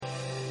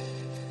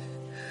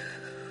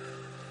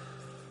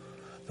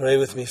Pray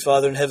with me.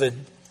 Father in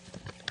heaven,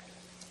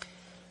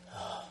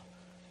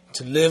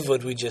 to live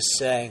what we just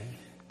sang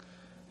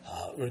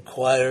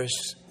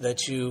requires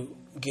that you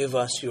give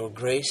us your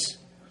grace.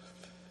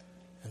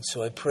 And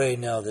so I pray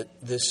now that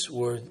this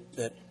word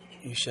that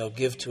you shall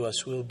give to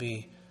us will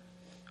be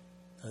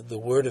the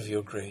word of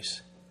your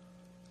grace,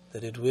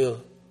 that it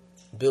will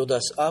build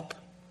us up,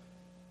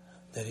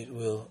 that it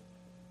will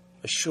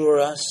assure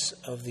us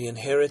of the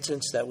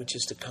inheritance, that which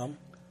is to come,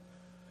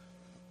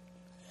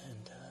 and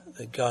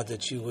that God,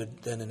 that you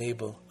would then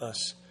enable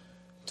us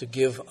to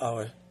give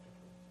our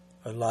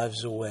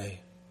lives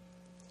away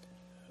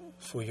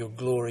for your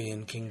glory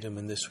and kingdom.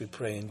 And this we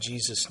pray in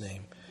Jesus'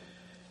 name.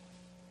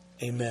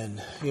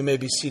 Amen. You may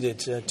be seated.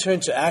 Turn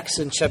to Acts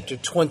in chapter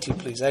 20,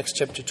 please. Acts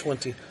chapter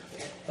 20.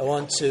 I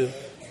want to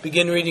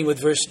begin reading with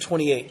verse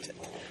 28.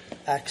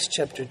 Acts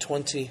chapter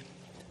 20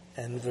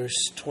 and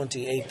verse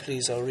 28,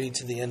 please. I'll read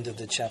to the end of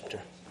the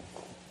chapter.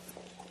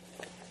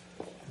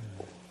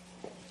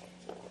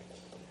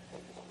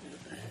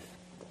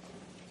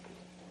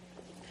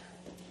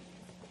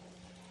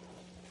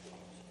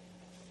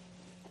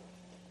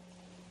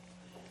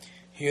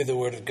 Hear the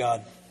word of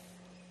God.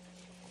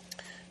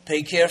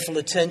 Pay careful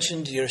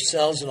attention to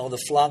yourselves and all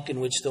the flock in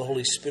which the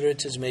Holy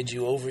Spirit has made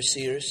you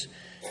overseers,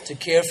 to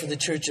care for the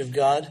church of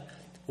God,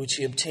 which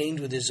he obtained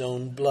with his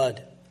own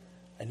blood.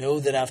 I know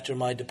that after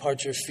my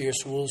departure,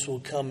 fierce wolves will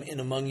come in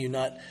among you,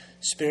 not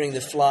sparing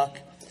the flock,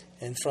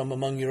 and from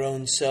among your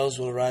own selves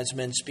will arise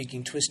men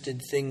speaking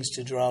twisted things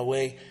to draw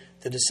away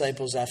the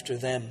disciples after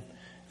them.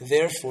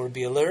 Therefore,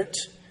 be alert,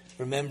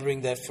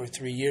 remembering that for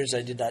 3 years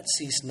I did not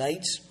cease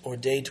night or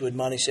day to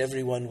admonish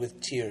everyone with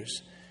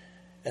tears.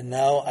 And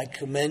now I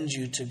commend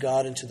you to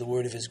God and to the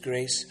word of his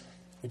grace,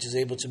 which is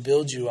able to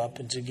build you up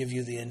and to give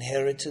you the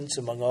inheritance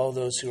among all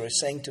those who are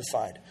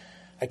sanctified.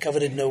 I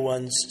coveted no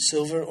one's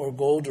silver or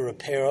gold or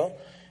apparel.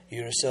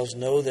 You yourselves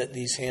know that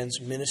these hands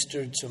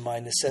ministered to my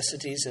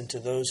necessities and to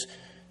those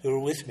who were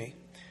with me.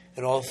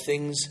 In all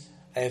things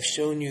I have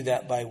shown you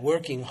that by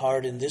working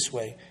hard in this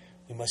way,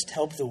 we must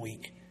help the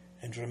weak,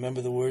 and remember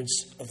the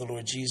words of the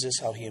Lord Jesus,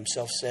 how he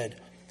himself said,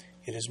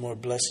 "It is more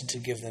blessed to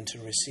give than to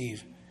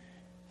receive."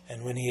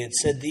 And when he had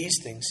said these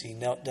things, he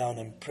knelt down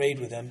and prayed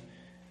with them,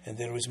 and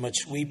there was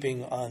much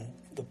weeping on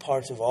the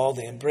part of all.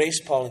 They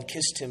embraced Paul and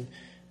kissed him,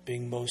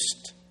 being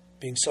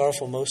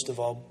sorrowful most of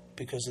all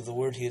because of the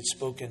word he had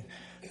spoken.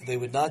 They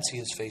would not see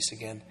his face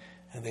again,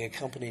 and they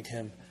accompanied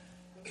him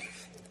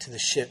to the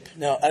ship.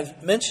 Now,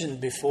 I've mentioned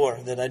before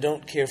that I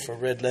don't care for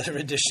red letter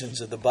editions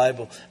of the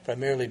Bible,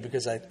 primarily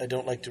because I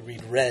don't like to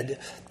read red.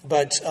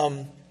 But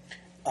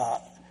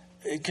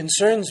it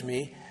concerns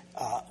me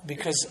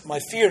because my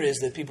fear is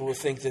that people will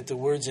think that the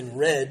words in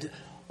red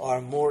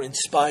are more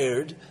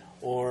inspired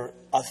or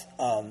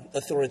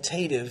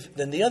authoritative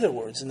than the other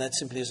words, and that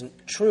simply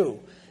isn't true.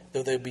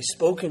 Though they be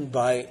spoken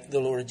by the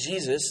Lord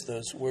Jesus,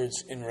 those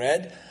words in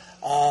red,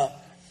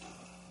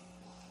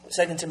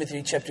 2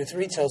 Timothy chapter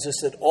 3 tells us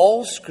that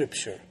all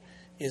Scripture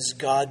is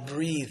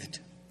God-breathed.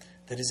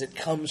 That is, it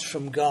comes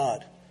from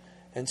God.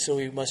 And so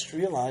we must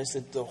realize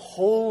that the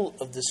whole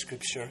of the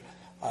Scripture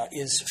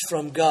is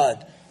from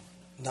God,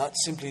 not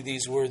simply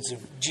these words of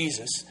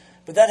Jesus.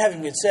 But that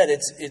having been said,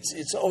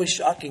 it's always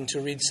shocking to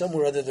read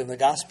somewhere other than the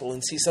Gospel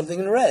and see something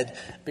in red,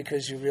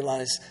 because you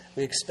realize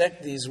we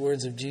expect these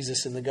words of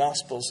Jesus in the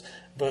Gospels,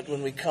 but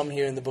when we come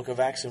here in the book of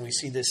Acts and we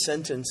see this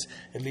sentence,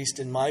 at least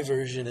in my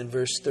version, in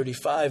verse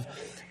 35,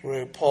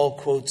 where Paul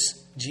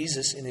quotes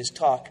Jesus in his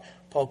talk,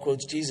 Paul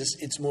quotes Jesus,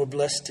 "It's more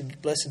blessed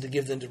to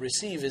give than to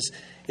receive,"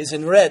 is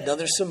in red. Now,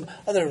 there's some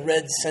other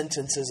red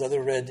sentences,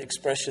 other red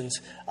expressions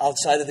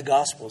outside of the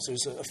Gospels.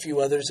 There's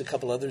a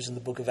couple others in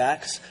the book of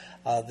Acts.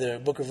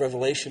 The book of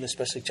Revelation,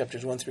 especially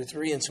chapters 1 through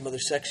 3, and some other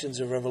sections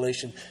of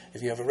Revelation,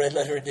 if you have a red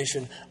letter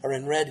edition, are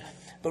in red.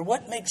 But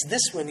what makes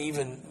this one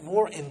even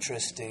more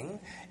interesting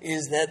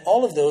is that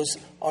all of those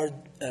are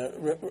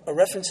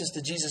references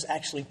to Jesus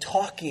actually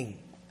talking.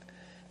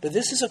 But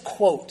this is a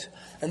quote.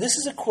 And this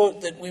is a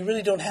quote that we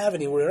really don't have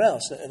anywhere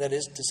else. That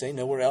is to say,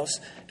 nowhere else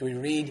do we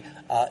read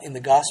in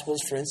the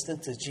Gospels, for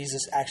instance, that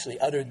Jesus actually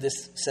uttered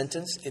this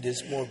sentence. It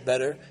is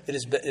better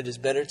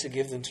to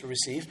give than to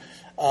receive.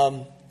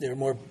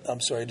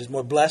 It is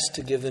more blessed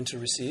to give than to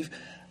receive.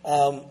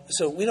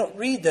 So we don't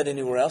read that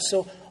anywhere else.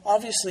 So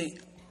obviously,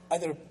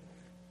 either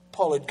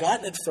Paul had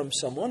gotten it from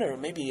someone, or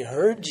maybe he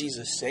heard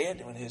Jesus say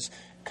it in his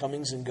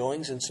comings and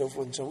goings and so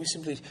forth. And so we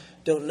simply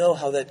don't know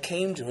how that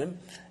came to him.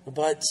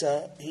 But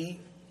he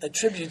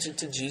attributes it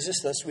to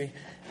Jesus, thus we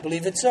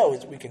believe it so.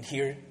 We can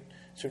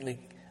certainly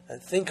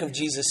think of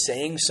Jesus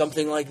saying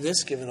something like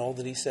this, given all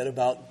that he said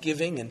about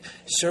giving and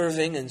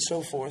serving and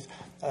so forth.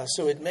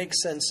 So it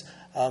makes sense,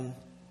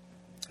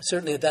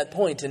 certainly at that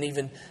point. And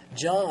even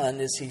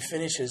John, as he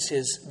finishes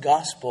his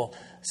gospel,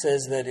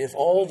 says that if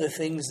all the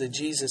things that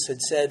Jesus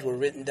had said were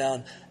written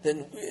down,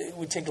 then it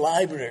would take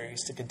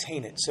libraries to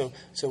contain it. So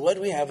what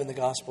we have in the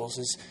Gospels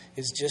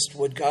is just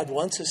what God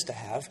wants us to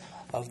have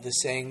of the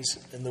sayings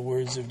and the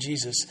words of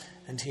Jesus.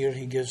 And here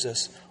he gives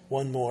us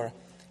one more.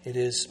 It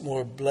is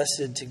more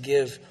blessed to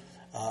give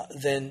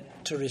than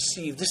to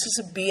receive. This is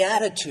a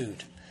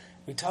beatitude.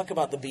 we talk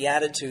about the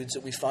Beatitudes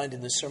that we find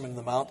in the Sermon on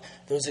the Mount,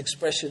 those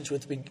expressions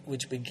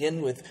which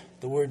begin with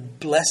the word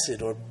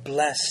blessed or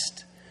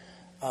blessed.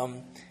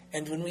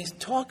 And when we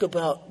talk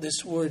about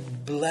this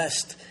word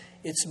blessed,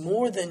 it's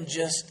more than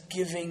just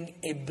giving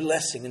a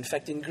blessing. In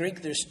fact, in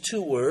Greek, there's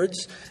two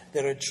words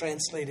that are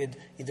translated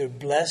either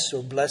bless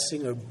or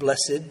blessing or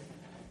blessed.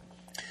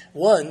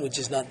 One, which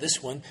is not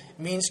this one,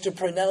 means to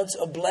pronounce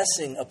a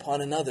blessing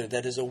upon another.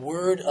 That is a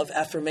word of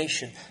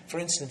affirmation. For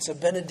instance, a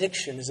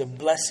benediction is a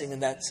blessing in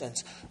that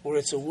sense, or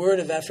it's a word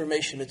of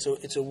affirmation.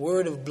 It's a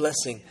word of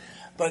blessing.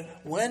 But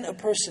when a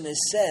person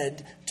is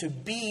said to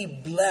be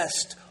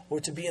blessed or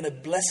to be in a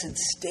blessed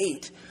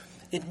state,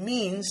 it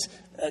means,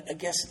 I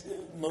guess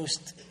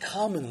most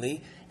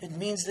commonly, it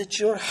means that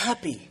you're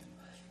happy.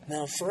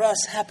 Now, for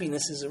us,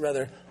 happiness is a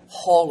rather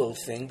hollow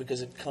thing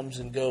because it comes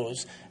and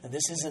goes, and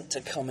this isn't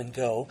to come and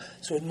go.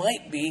 So it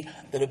might be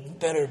that a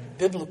better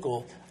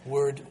biblical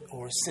word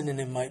or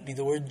synonym might be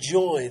the word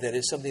joy. That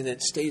is something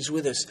that stays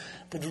with us.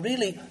 But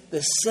really,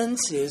 the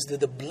sense is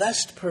that the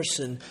blessed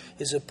person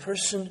is a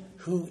person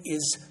who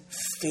is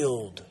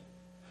filled.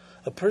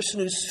 A person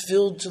who's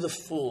filled to the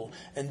full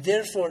and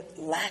therefore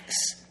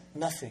lacks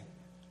nothing.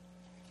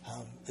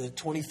 The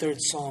 23rd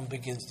Psalm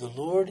begins, "The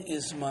Lord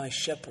is my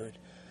shepherd,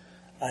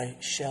 I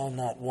shall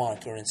not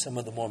want." Or in some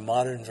of the more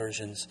modern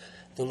versions,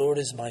 "The Lord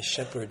is my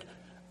shepherd,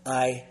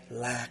 I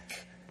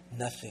lack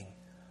nothing."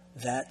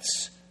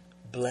 That's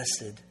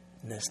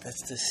blessedness.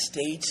 That's the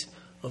state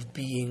of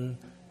being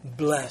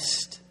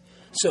blessed.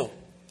 So,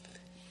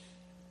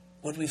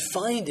 what we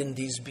find in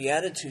these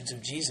Beatitudes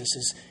of Jesus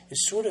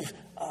is sort of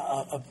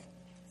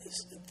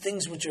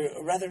things which are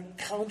rather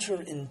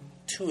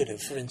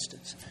counterintuitive. For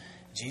instance,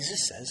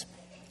 Jesus says,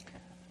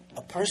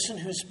 a person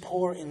who's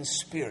poor in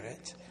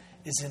spirit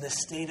is in a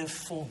state of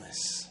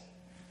fullness.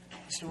 You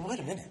say, well, wait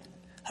a minute.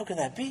 How can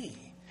that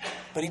be?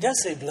 But he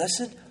does say,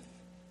 blessed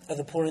are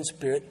the poor in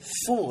spirit,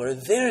 for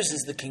theirs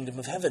is the kingdom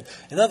of heaven.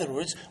 In other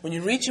words, when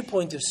you reach a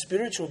point of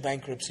spiritual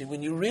bankruptcy,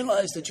 when you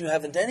realize that you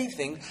haven't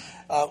anything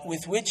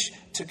with which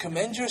to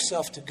commend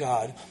yourself to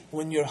God,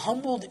 when you're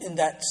humbled in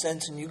that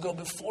sense and you go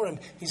before him,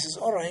 he says,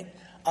 all right,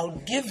 I'll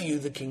give you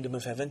the kingdom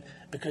of heaven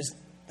because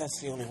that's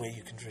the only way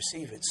you can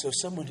receive it. So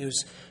someone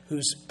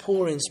who's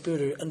poor in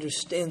spirit or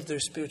understands their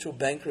spiritual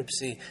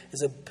bankruptcy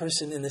is a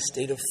person in a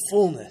state of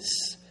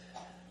fullness.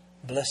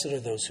 Blessed are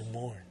those who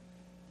mourn.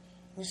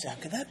 You say, how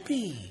can that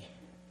be?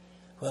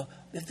 Well,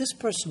 if this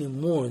person who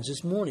mourns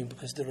is mourning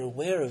because they're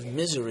aware of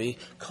misery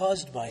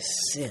caused by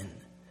sin,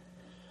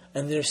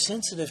 and they're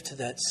sensitive to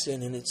that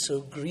sin and it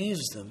so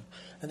grieves them,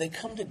 and they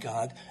come to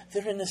God,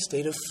 they're in a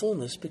state of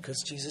fullness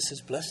because Jesus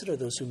says, blessed are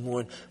those who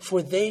mourn,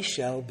 for they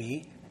shall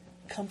be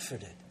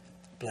comforted.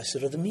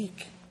 Blessed are the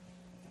meek.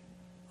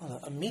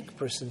 Well, a meek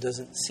person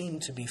doesn't seem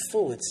to be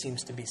full. It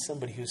seems to be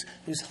somebody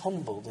who's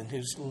humbled and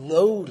who's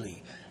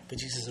lowly. But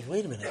Jesus said,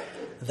 wait a minute.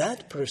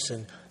 That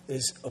person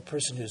is a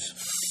person who's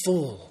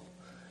full.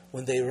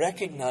 When they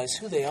recognize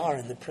who they are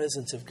in the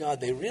presence of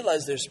God, they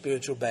realize their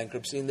spiritual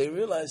bankruptcy and they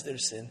realize their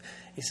sin.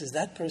 He says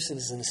that person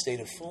is in a state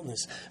of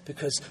fullness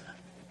because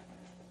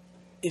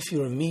if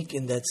you're meek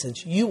in that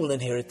sense, you will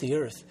inherit the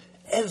earth.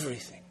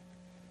 Everything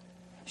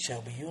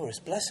shall be yours.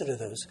 Blessed are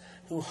those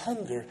who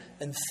hunger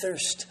and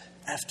thirst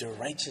after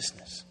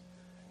righteousness.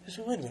 You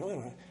say, wait a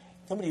minute.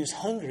 Somebody who's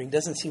hungering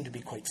doesn't seem to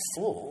be quite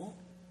full.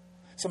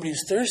 Somebody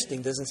who's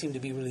thirsting doesn't seem to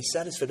be really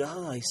satisfied.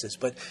 He says,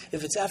 but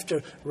if it's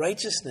after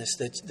righteousness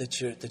that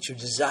you're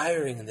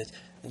desiring, and that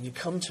then you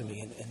come to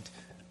me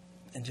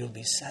and you'll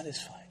be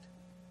satisfied.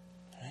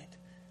 Right?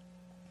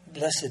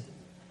 Blessed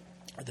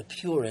are the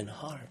pure in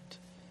heart,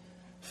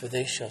 for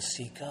they shall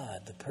see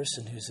God. The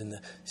person who's in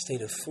the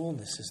state of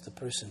fullness is the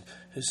person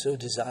who so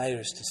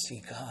desires to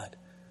see God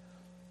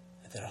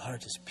that their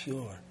heart is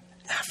pure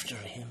after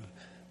him.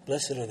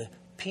 Blessed are the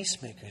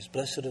peacemakers.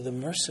 Blessed are the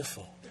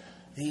merciful.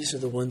 These are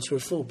the ones who are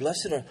full.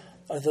 Blessed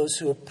are those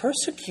who are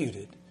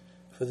persecuted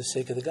for the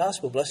sake of the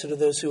gospel. Blessed are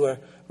those who are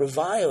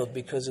reviled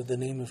because of the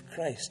name of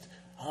Christ.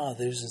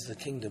 Theirs is the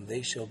kingdom.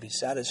 They shall be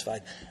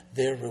satisfied.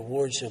 Their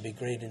reward shall be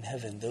great in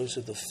heaven. Those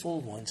are the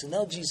full ones. And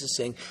now Jesus is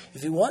saying,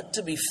 if you want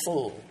to be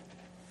full,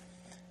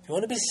 if you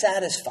want to be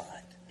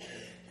satisfied,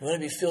 if you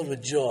want to be filled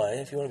with joy,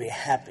 if you want to be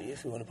happy,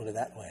 if you want to put it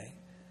that way,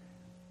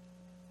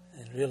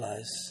 and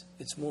realize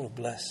it's more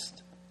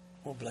blessed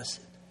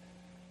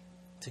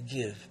to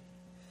give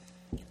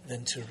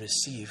than to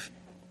receive.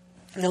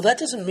 Now, that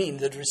doesn't mean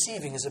that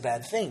receiving is a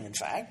bad thing, in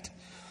fact.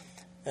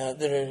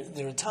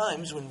 There are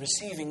times when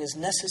receiving is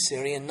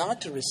necessary, and not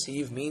to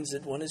receive means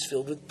that one is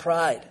filled with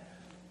pride.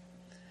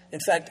 In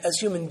fact, as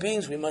human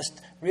beings, we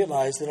must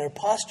realize that our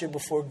posture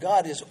before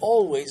God is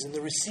always in the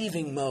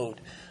receiving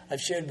mode.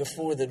 I've shared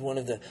before that one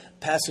of the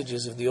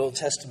passages of the Old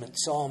Testament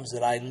Psalms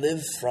that I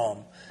live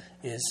from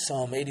is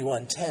Psalm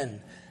 81:10,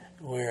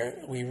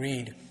 where we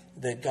read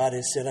that God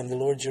has said, I'm the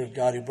Lord your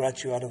God who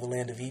brought you out of the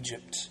land of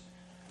Egypt.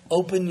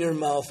 Open your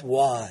mouth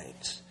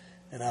wide,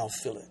 and I'll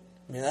fill it.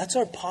 I mean, that's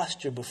our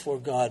posture before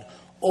God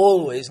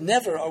always.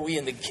 Never are we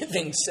in the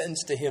giving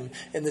sense to him,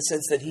 in the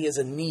sense that he has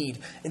a need.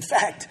 In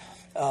fact,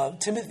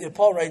 Timothy,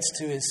 Paul writes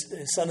to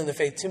his son in the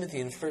faith, Timothy,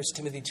 in 1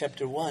 Timothy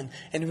chapter 1,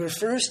 and he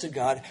refers to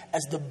God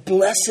as the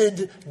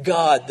blessed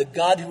God, the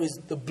God who is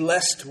the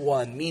blessed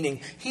one,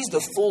 meaning he's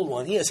the full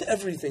one. He has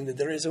everything that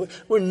there is.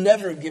 We're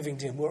never giving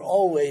to him. We're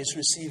always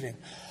receiving.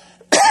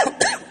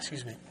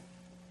 Excuse me.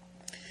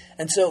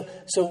 And so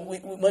we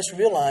must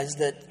realize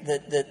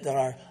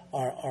that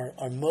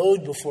our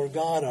mode before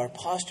God, our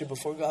posture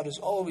before God is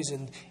always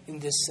in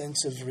this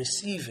sense of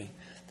receiving.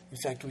 In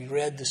fact, we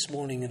read this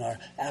morning in our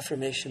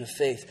affirmation of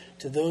faith,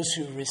 to those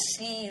who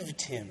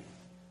received him,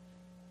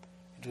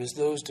 it was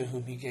those to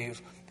whom he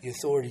gave the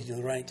authority, to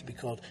the right to be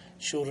called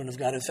children of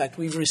God. In fact,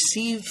 we've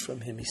received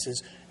from him, he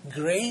says,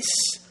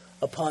 grace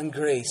upon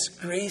grace,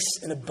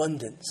 grace in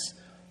abundance.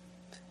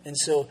 And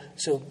so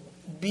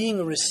being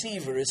a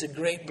receiver is a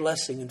great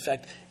blessing. In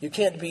fact, you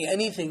can't be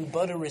anything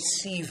but a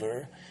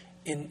receiver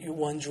in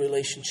one's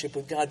relationship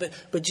with God.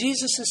 But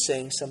Jesus is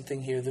saying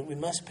something here that we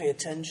must pay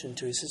attention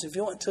to. He says, if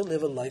you want to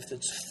live a life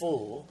that's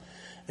full,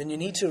 then you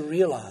need to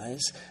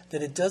realize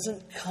that it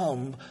doesn't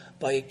come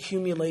by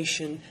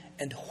accumulation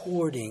and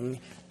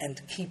hoarding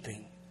and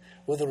keeping.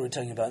 Whether we're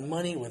talking about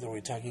money, whether we're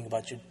talking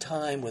about your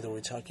time, whether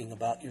we're talking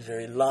about your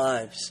very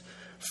lives.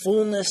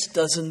 Fullness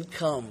doesn't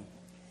come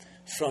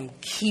from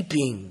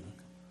keeping.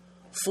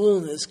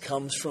 Fullness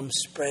comes from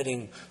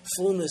spreading.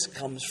 Fullness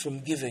comes from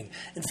giving.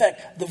 In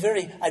fact, the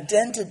very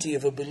identity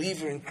of a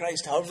believer in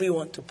Christ, however you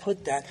want to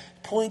put that,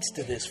 points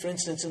to this. For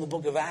instance, in the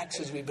book of Acts,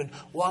 as we've been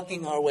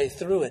walking our way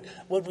through it,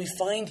 what we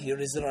find here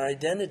is that our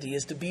identity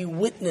is to be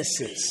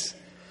witnesses.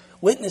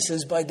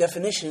 Witnesses, by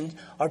definition,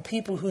 are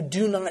people who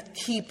do not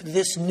keep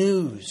this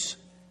news.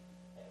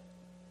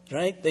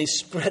 Right? They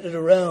spread it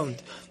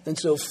around. And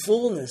so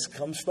fullness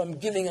comes from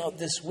giving out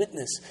this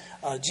witness.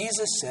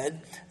 Jesus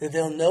said that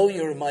they'll know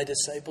you're my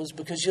disciples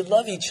because you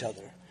love each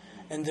other.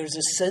 And there's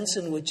a sense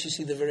in which you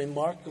see the very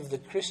mark of the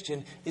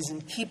Christian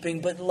isn't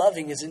keeping but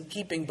loving, isn't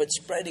keeping but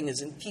spreading,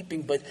 isn't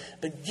keeping but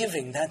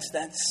giving. That's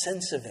that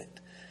sense of it.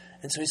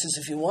 And so he says,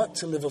 if you want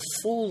to live a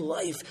full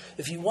life,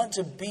 if you want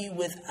to be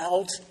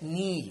without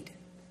need,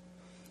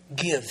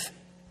 give.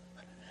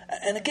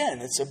 And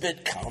again, it's a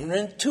bit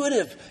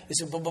counterintuitive. He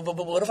said, but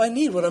what if I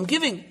need what I'm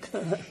giving?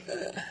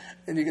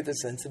 And you get the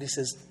sense that he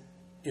says,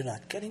 you're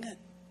not getting it.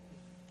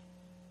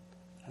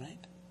 All right?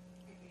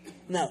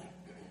 Now,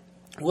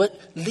 what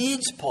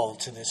leads Paul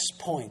to this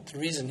point, the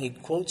reason he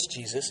quotes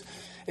Jesus,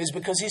 is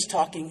because he's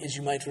talking, as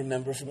you might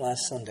remember from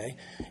last Sunday,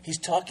 he's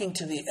talking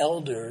to the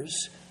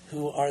elders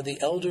who are the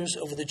elders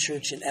over the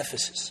church in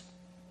Ephesus.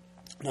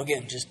 Now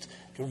again, just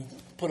to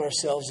put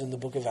ourselves in the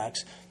book of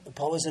Acts,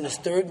 Paul is in his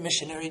third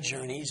missionary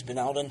journey. He's been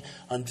out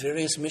on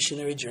various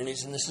missionary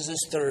journeys, and this is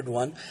his third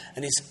one.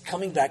 And he's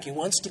coming back. He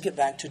wants to get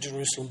back to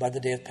Jerusalem by the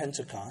day of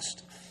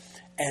Pentecost.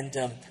 And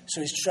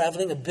so he's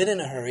traveling a bit in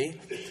a hurry.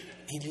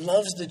 He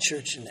loves the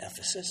church in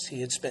Ephesus.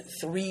 He had spent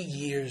 3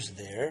 years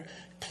there,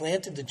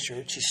 planted the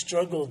church. He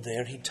struggled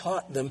there. He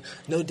taught them.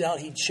 No doubt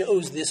he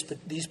chose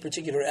these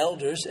particular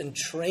elders and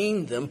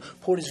trained them,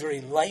 poured his very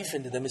life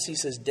into them. As he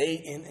says, day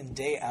in and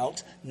day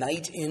out,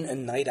 night in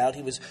and night out,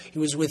 he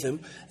was with them.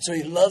 So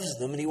he loves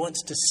them and he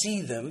wants to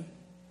see them.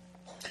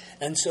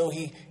 And so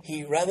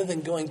he rather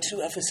than going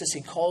to Ephesus,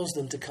 he calls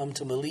them to come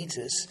to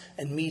Miletus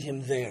and meet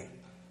him there.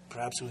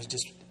 Perhaps it was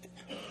just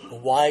a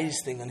wise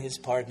thing on his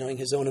part, knowing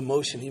his own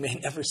emotion. He may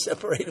never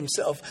separate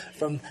himself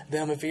from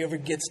them if he ever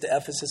gets to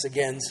Ephesus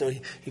again. So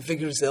he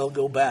figures they'll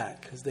go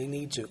back because they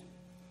need to.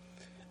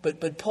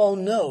 But Paul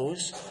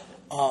knows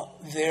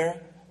their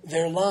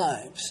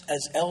lives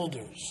as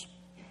elders,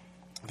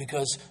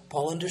 because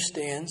Paul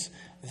understands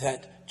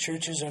that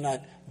churches are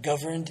not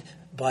governed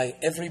by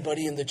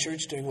everybody in the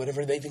church doing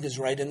whatever they think is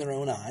right in their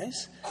own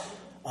eyes.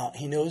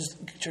 He knows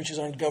churches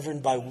aren't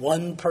governed by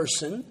one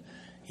person.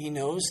 He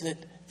knows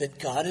that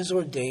God has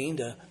ordained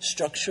a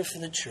structure for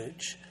the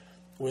church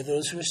where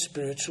those who are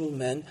spiritual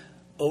men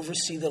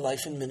oversee the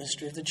life and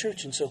ministry of the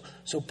church. And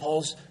so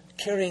Paul's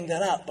carrying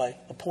that out by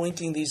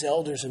appointing these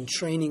elders and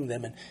training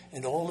them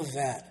and all of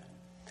that.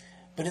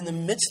 But in the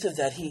midst of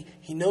that, he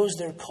knows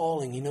their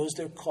calling. He knows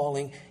their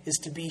calling is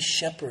to be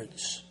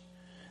shepherds.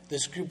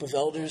 This group of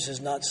elders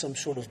is not some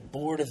sort of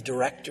board of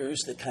directors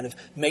that kind of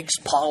makes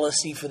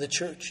policy for the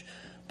church.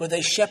 But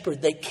they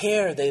shepherd, they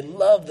care, they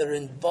love, they're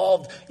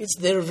involved. It's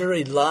their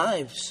very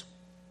lives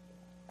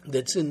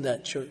that's in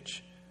that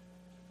church.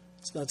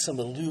 It's not some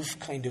aloof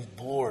kind of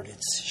board.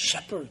 It's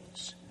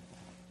shepherds.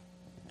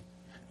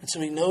 And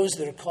so he knows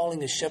their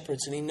calling as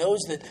shepherds, and he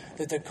knows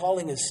that their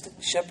calling as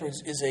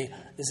shepherds is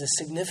a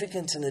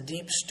significant and a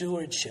deep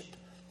stewardship,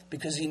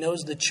 because he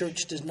knows the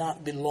church does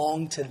not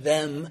belong to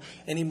them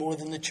any more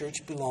than the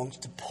church belongs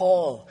to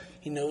Paul.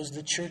 He knows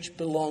the church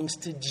belongs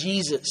to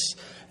Jesus.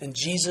 And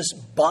Jesus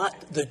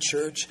bought the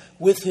church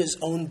with his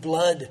own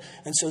blood.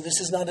 And so this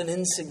is not an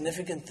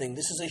insignificant thing.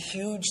 This is a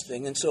huge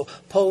thing. And so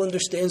Paul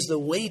understands the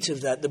weight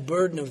of that, the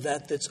burden of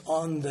that that's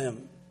on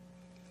them.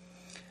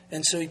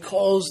 And so he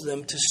calls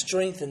them to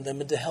strengthen them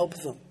and to help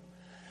them.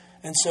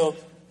 And so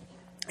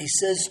he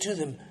says to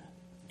them,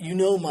 you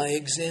know my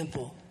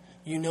example.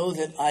 You know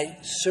that I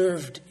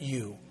served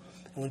you.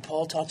 And And when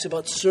Paul talks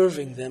about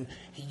serving them,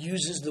 he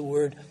uses the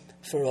word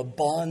for a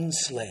bond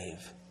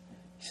slave.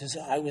 He says,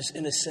 I was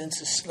in a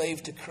sense a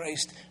slave to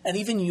Christ, and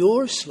even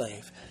your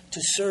slave, to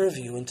serve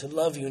you and to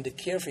love you and to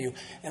care for you.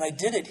 And I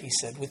did it, he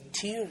said, with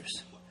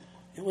tears.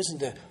 It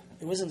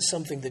wasn't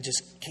something that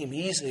just came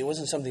easily. It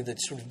wasn't something that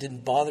sort of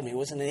didn't bother me. It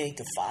wasn't an 8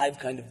 to 5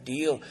 kind of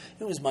deal.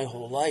 It was my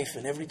whole life.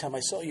 And every time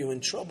I saw you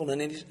in trouble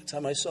and any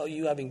time I saw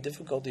you having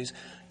difficulties,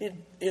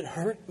 it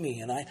hurt me.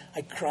 And I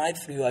cried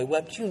for you. I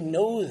wept. You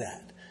know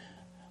that.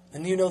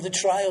 And you know the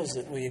trials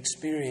that we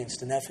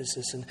experienced in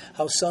Ephesus and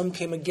how some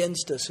came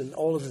against us and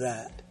all of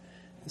that.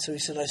 And so he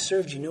said, I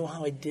served you. You know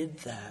how I did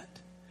that.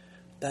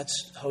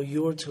 That's how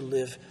you're to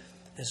live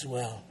as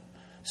well.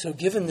 So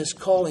given this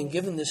calling,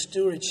 given this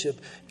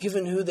stewardship,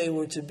 given who they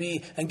were to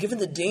be, and given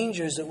the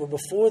dangers that were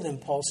before them,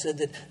 Paul said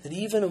that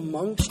even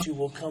amongst you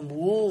will come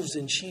wolves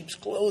in sheep's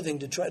clothing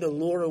to try to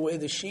lure away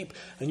the sheep.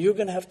 And you're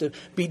going to have to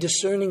be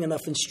discerning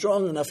enough and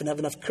strong enough and have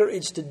enough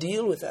courage to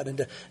deal with that and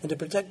to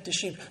protect the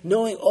sheep.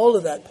 Knowing all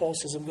of that, Paul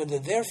says, I'm going to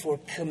therefore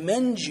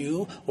commend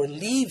you or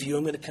leave you.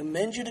 I'm going to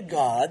commend you to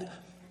God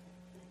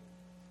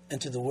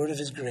and to the word of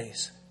his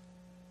grace.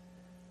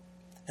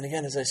 And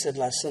again, as I said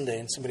last Sunday,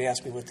 and somebody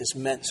asked me what this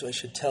meant, so I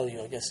should tell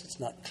you. I guess it's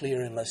not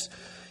clear unless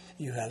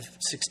you have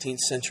 16th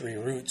century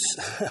roots.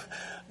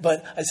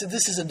 But I said,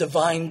 this is a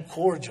divine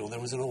cordial. There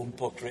was an old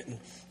book written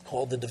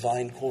called The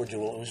Divine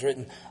Cordial. It was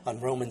written on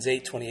Romans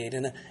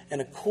 8:28.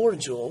 And a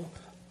cordial,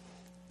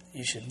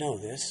 you should know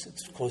this,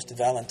 it's close to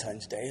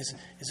Valentine's Day,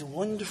 is a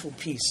wonderful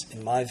piece,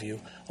 in my view,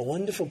 a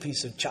wonderful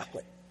piece of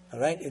chocolate. All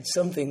right? It's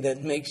something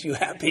that makes you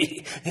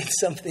happy. It's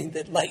something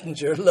that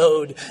lightens your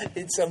load.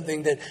 It's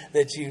something that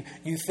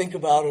you think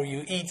about or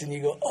you eat and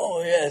you go,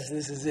 oh, yes,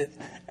 this is it.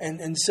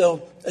 And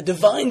so a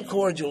divine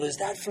cordial is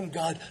that from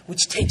God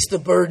which takes the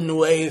burden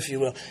away, if you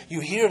will.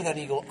 You hear that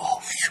and you go, oh,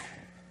 phew.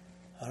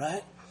 All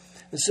right?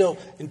 And so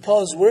in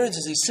Paul's words,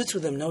 as he sits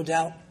with them, no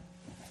doubt,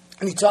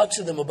 and he talks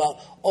to them about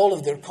all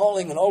of their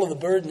calling and all of the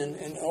burden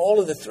and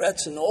all of the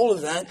threats and all of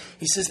that.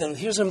 He says to them,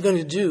 here's what I'm going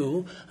to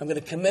do. I'm going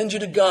to commend you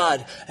to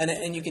God.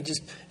 And you can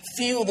just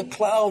feel the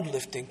cloud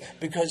lifting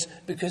because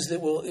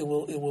it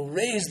will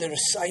raise their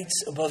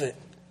sights above it.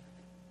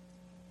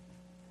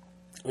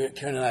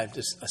 Karen and I,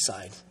 just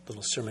aside, a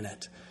little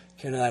sermonette.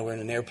 Karen and I were in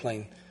an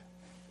airplane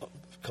a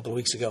couple of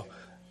weeks ago.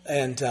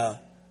 And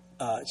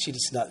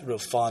she's not real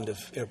fond of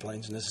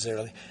airplanes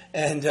necessarily.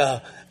 And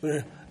we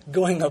were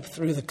going up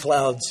through the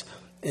clouds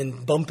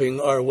and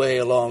bumping our way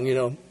along,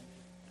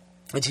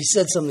 And she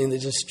said something that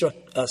just struck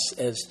us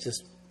as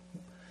just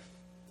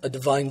a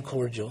divine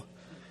cordial.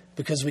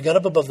 Because we got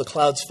up above the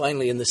clouds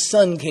finally, and the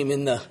sun came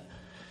in the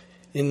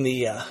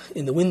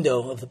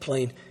window of the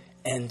plane,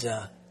 and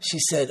she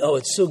said, oh,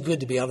 it's so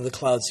good to be out of the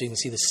clouds so you can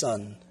see the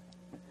sun.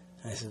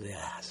 And I said,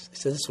 yes. He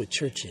said, that's what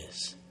church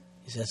is.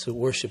 He said, that's what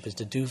worship is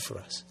to do for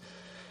us.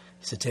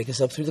 He said, take us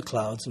up through the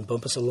clouds and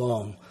bump us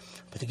along,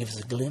 but to give us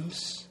a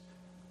glimpse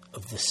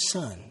of the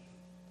sun.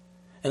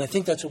 And I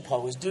think that's what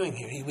Paul was doing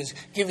here. He was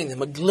giving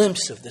them a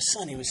glimpse of the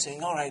sun. He was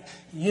saying, all right,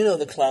 you know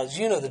the clouds,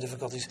 you know the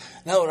difficulties.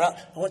 Now we're out.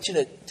 I want you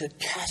to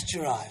cast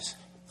your eyes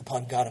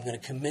upon God. I'm going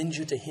to commend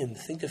you to him.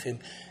 Think of him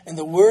and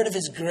the word of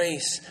his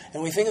grace. And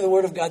when we think of the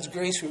word of God's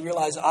grace, we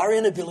realize our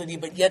inability,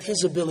 but yet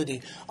his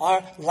ability.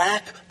 Our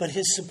lack, but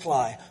his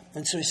supply.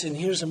 And so he's saying,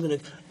 I'm going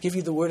to give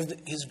you the word of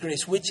his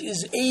grace, which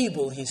is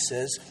able, he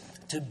says,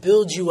 to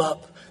build you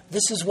up.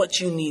 This is what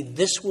you need.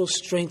 This will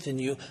strengthen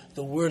you,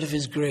 the word of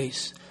his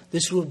grace.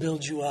 This will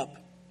build you up.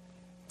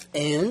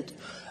 And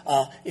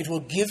it will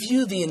give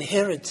you the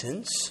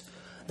inheritance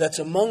that's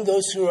among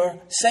those who are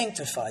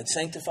sanctified.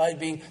 Sanctified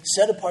being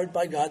set apart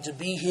by God to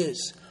be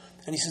his.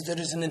 And he says there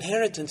is an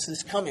inheritance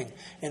that's coming.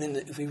 And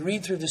if we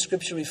read through the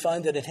scripture, we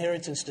find that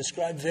inheritance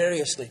described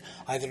variously.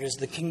 Either as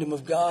the kingdom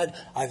of God,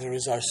 either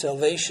as our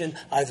salvation,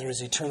 either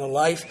as eternal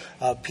life.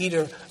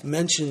 Peter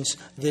mentions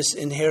this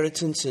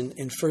inheritance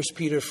in 1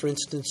 Peter, for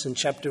instance, in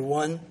chapter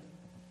 1,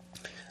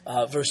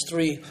 verse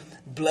 3.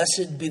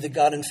 Blessed be the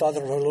God and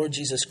Father of our Lord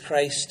Jesus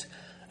Christ,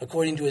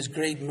 according to his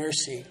great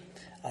mercy.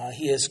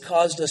 He has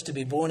caused us to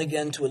be born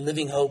again to a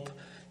living hope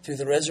through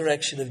the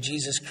resurrection of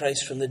Jesus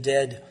Christ from the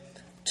dead,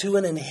 to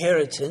an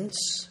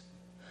inheritance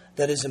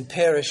that is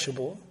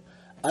imperishable,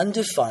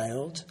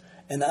 undefiled,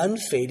 and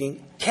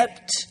unfading,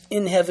 kept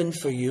in heaven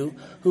for you,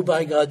 who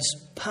by God's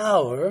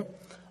power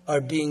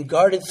are being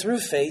guarded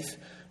through faith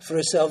for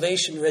a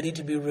salvation ready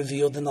to be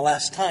revealed in the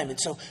last time. And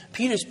so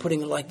Peter's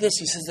putting it like this.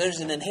 He says there's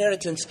an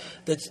inheritance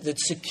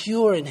that's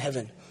secure in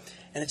heaven,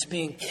 and it's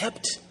being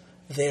kept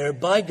there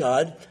by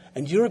God,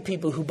 and you're a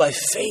people who by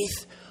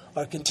faith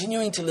are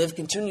continuing to live,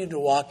 continuing to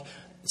walk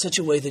in such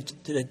a way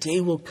that a day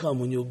will come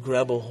when you'll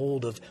grab a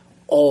hold of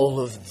all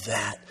of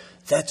that.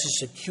 That's as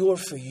secure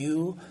for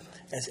you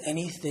as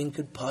anything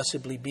could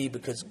possibly be,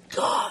 because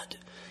God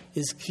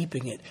is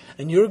keeping it.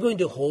 And you're going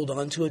to hold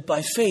on to it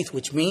by faith,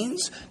 which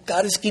means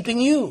God is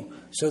keeping you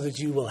so that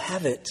you will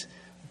have it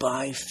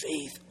by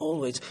faith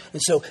always.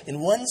 And so in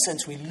one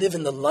sense, we live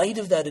in the light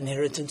of that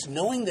inheritance,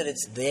 knowing that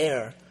it's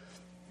there.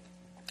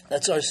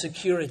 That's our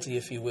security,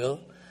 if you will.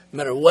 No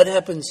matter what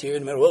happens here,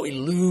 no matter what we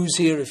lose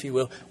here, if you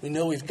will, we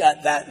know we've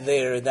got that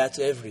there. That's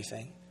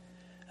everything.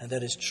 And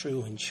that is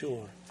true and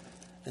sure.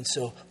 And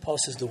so Paul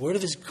says the word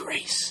of his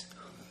grace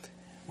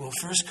will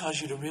first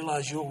cause you to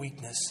realize your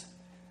weakness,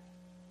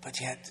 but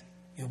yet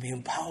you'll be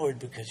empowered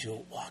because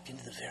you'll walk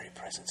into the very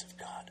presence of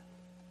God.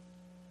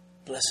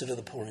 Blessed are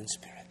the poor in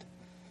spirit,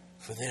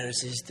 for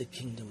theirs is the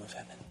kingdom of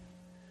heaven.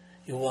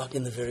 You'll walk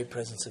in the very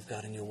presence of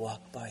God and you'll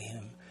walk by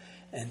him.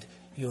 And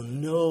you'll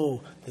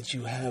know that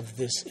you have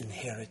this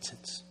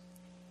inheritance.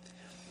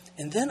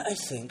 And then I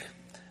think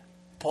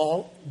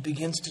Paul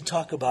begins to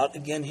talk about,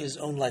 again, his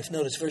own life.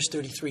 Notice verse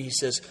 33, he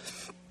says,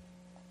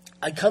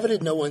 I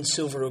coveted no one's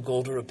silver or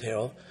gold or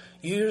apparel.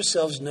 You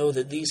yourselves know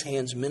that these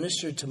hands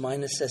ministered to my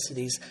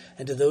necessities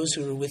and to those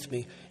who were with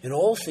me. In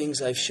all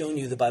things I've shown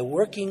you that by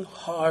working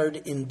hard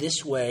in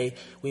this way,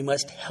 we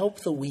must help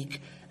the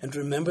weak and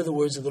remember the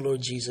words of the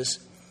Lord Jesus,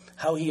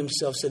 how he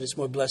himself said it's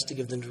more blessed to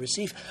give than to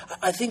receive.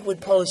 I think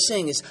what Paul is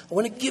saying is, I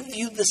want to give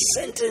you the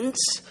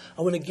sentence,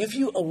 I want to give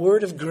you a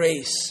word of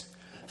grace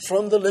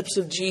from the lips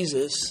of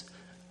Jesus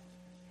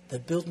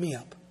that built me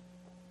up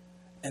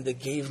and that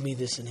gave me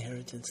this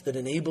inheritance, that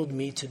enabled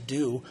me to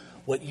do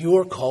what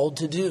you're called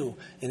to do,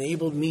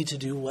 enabled me to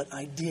do what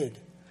I did.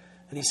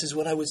 And he says,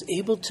 what I was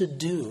able to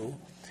do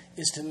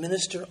is to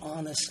minister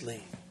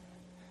honestly.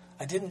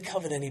 I didn't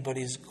covet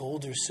anybody's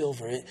gold or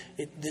silver.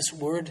 This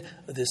word,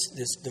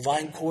 this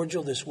divine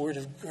cordial, this word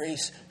of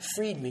grace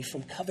freed me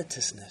from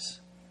covetousness.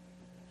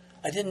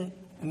 I didn't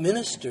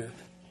minister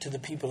to the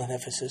people in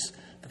Ephesus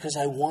because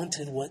I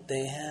wanted what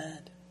they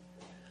had.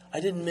 I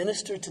didn't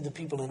minister to the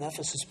people in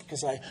Ephesus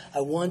because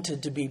I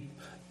wanted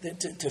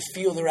to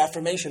feel their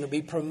affirmation or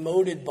be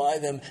promoted by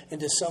them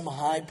into some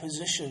high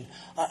position.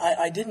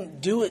 I didn't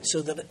do it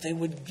so that they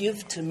would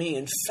give to me.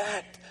 In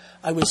fact,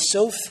 I was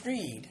so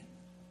freed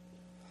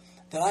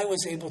that I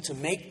was able to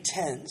make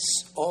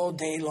tents all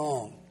day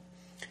long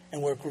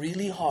and work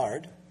really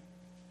hard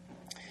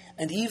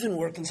and even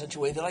work in such a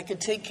way that I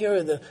could take care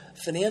of the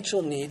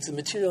financial needs, the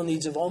material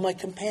needs of all my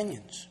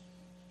companions.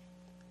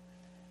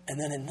 And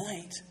then at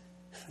night,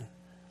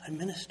 I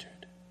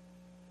ministered.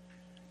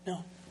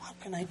 Now, how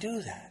can I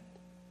do that?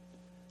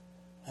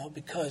 Well,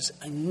 because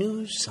I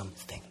knew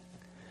something.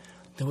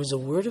 There was a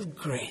word of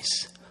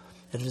grace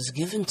that was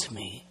given to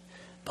me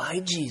by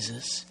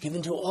Jesus,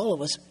 given to all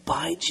of us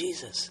by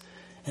Jesus.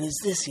 And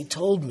it's this, he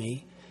told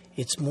me,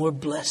 it's more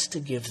blessed to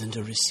give than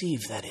to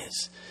receive, that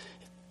is.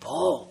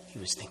 Paul, he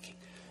was thinking,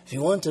 if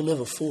you want to live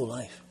a full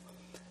life,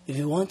 if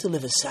you want to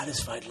live a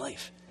satisfied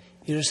life,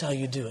 here's how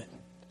you do it.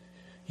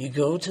 You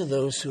go to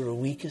those who are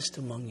weakest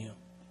among you,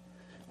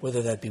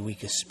 whether that be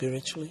weakest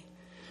spiritually,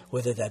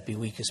 whether that be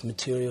weakest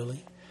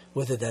materially,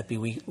 whether that be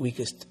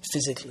weakest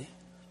physically.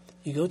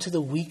 You go to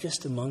the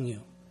weakest among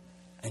you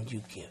and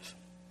you give.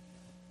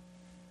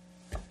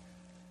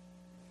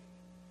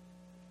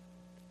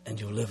 And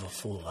you live a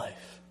full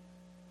life.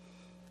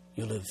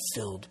 You live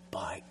filled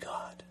by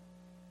God.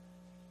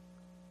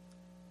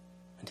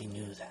 And he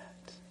knew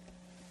that.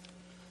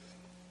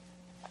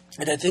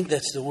 And I think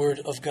that's the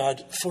word of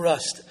God for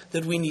us,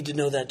 that we need to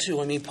know that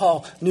too. I mean,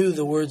 Paul knew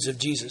the words of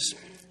Jesus.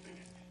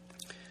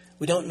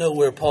 We don't know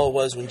where Paul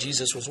was when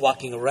Jesus was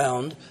walking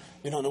around.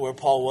 We don't know where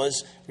Paul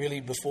was really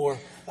before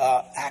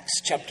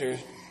Acts chapter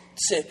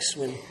 6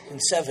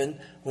 and 7,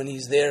 when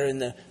he's there in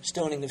the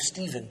stoning of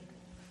Stephen.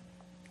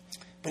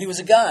 But he was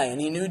a guy,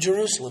 and he knew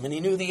Jerusalem, and he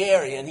knew the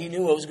area, and he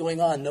knew what was going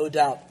on, no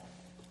doubt.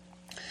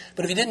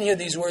 But if he didn't hear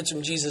these words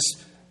from Jesus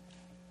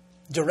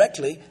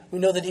directly, we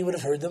know that he would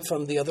have heard them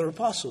from the other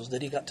apostles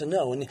that he got to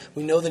know. And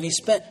we know that he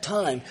spent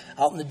time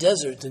out in the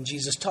desert, and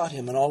Jesus taught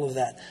him and all of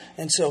that.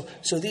 And so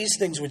these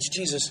things which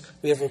Jesus,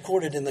 we have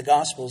recorded in the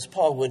Gospels,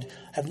 Paul would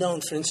have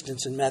known. For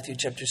instance, in Matthew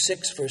chapter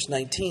 6, verse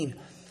 19,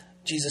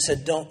 Jesus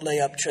said, don't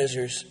lay up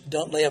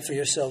for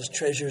yourselves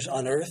treasures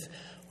on earth,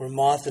 where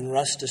moth and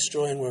rust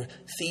destroy and where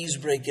thieves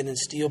break in and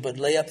steal, but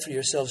lay up for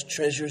yourselves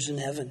treasures in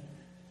heaven,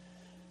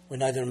 where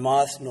neither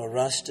moth nor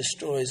rust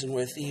destroys and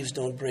where thieves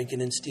don't break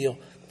in and steal.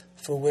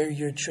 For where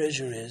your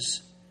treasure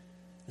is,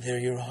 there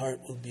your heart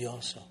will be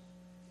also.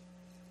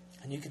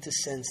 And you get the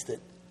sense that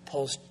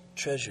Paul's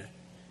treasure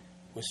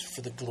was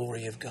for the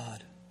glory of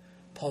God.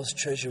 Paul's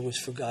treasure was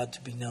for God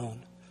to be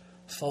known.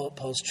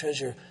 Paul's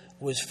treasure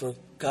was for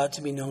God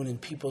to be known in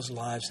people's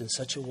lives in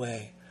such a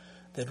way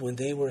that when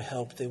they were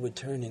helped, they would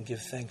turn and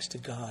give thanks to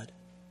God.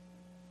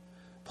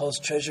 Paul's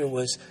treasure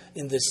was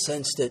in the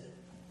sense that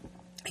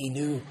he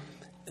knew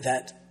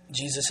that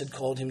Jesus had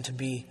called him to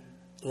be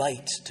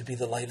light, to be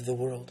the light of the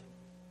world,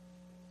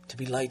 to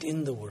be light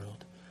in the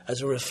world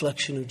as a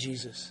reflection of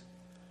Jesus.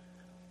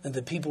 And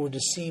that people were to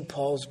see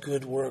Paul's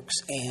good works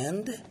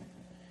and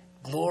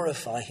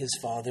glorify his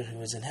Father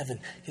who is in heaven.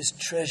 His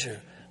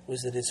treasure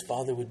was that his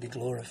Father would be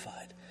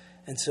glorified.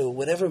 And so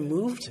whatever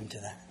moved him to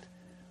that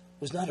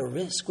was not a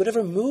risk.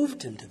 Whatever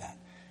moved him to that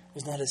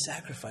was not a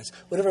sacrifice.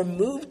 Whatever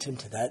moved him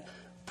to that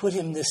put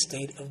him in this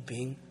state of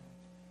being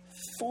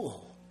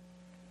full,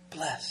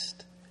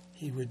 blessed.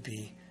 He would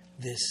be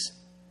this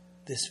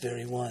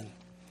very one.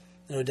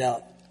 No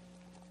doubt,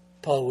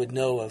 Paul would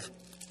know of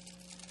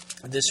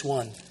this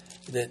one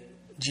that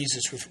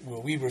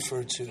we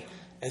refer to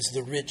as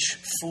the rich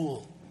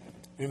fool.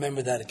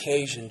 Remember that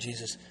occasion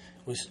Jesus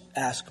was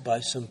asked by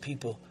some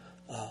people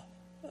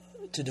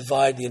to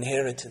divide the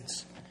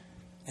inheritance.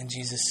 And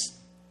Jesus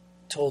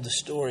told the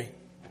story.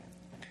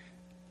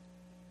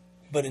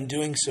 But in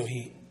doing so,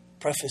 he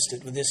prefaced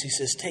it with this. He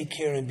says, "Take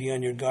care and be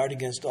on your guard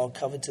against all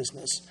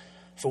covetousness,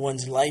 for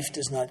one's life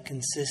does not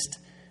consist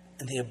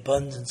in the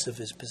abundance of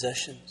his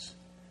possessions."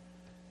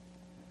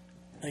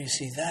 Now you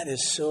see, that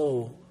is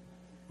so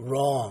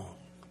wrong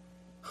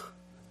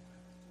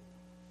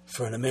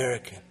for an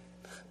American.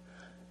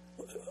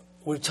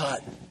 We're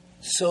taught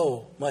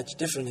so much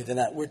differently than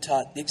that. We're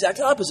taught the exact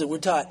opposite. We're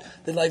taught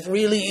that life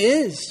really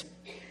is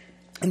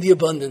in the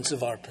abundance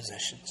of our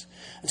possessions.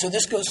 And so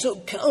this goes so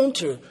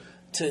counter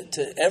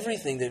to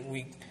everything that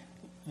we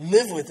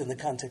live with in the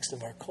context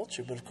of our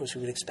culture. But of course,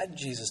 we would expect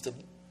Jesus to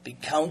be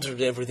counter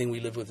to everything we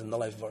live with in the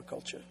life of our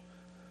culture.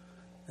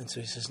 And so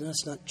he says, no,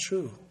 it's not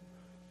true.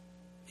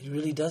 It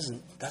really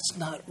doesn't. That's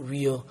not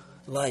real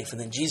life.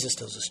 And then Jesus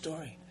tells a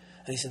story.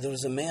 And he said there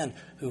was a man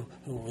who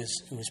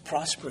was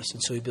prosperous,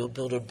 and so he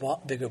built a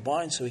bigger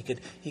barn so he could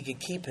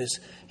keep his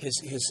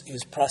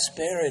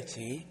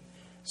prosperity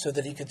so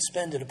that he could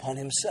spend it upon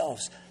himself.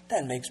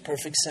 That makes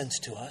perfect sense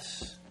to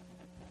us.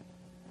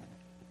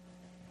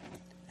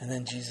 And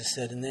then Jesus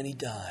said, and then he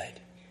died.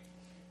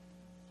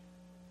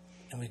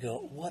 And we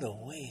go, what a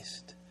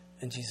waste.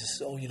 And Jesus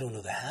said, oh, you don't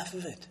know the half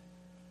of it.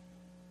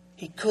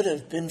 He could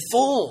have been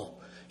full.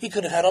 He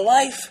could have had a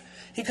life.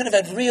 He could have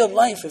had real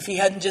life if he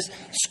hadn't just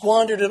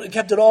squandered it,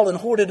 kept it all and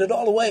hoarded it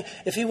all away.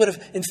 If he would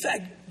have, in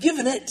fact,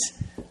 given it,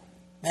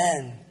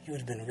 man, he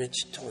would have been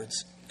rich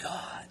towards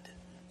God.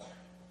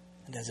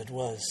 And as it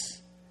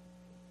was,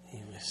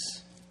 he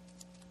was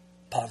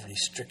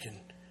poverty-stricken,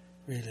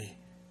 really,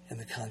 in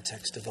the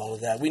context of all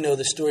of that. We know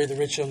the story of the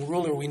rich young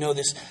ruler. We know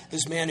this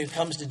man who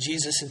comes to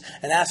Jesus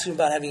and asks him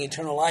about having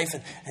eternal life.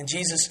 And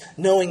Jesus,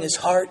 knowing his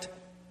heart,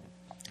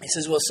 he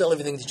says, well, sell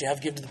everything that you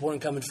have, give to the poor,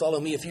 and come and follow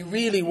me. If you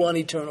really want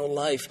eternal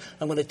life,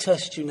 I'm going to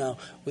test you now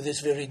with this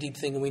very deep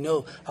thing. And we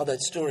know how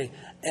that story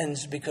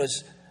ends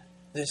because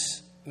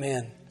this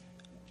man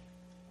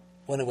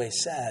went away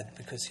sad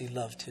because he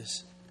loved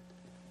his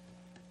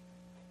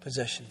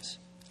possessions.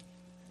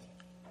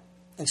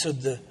 And so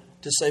the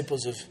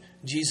disciples of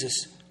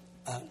Jesus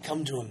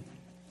come to him.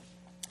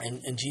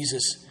 And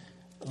Jesus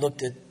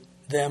looked at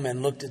them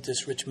and looked at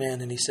this rich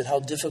man. And he said,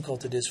 how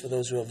difficult it is for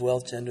those who have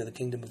wealth to enter the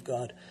kingdom of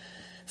God.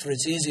 For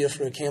it's easier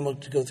for a camel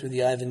to go through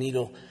the eye of a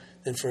needle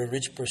than for a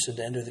rich person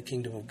to enter the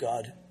kingdom of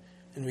God.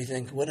 And we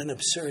think, what an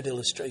absurd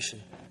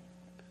illustration.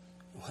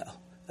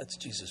 Well, that's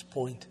Jesus'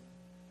 point.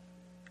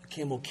 A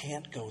camel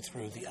can't go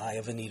through the eye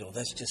of a needle.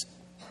 That's just...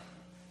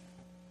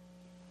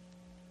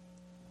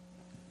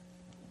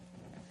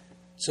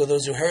 So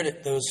those who heard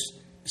it, those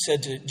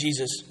said to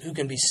Jesus, who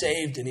can be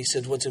saved? And he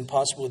said, what's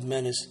impossible with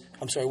men is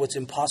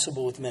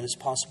possible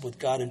with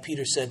God. And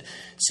Peter said,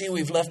 see,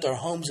 we've left our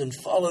homes and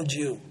followed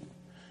you.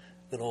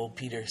 Good old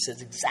Peter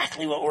says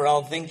exactly what we're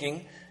all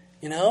thinking.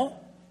 You know,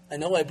 I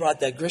know I brought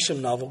that Grisham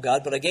novel,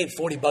 God, but I gave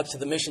 $40 to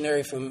the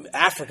missionary from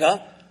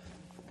Africa.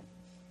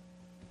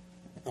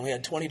 And we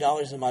had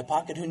 $20 in my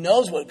pocket. Who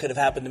knows what could have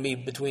happened to me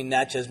between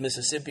Natchez,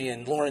 Mississippi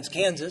and Lawrence,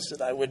 Kansas, that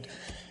I would,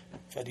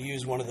 if I had to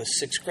use one of the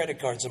 6 credit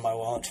cards in my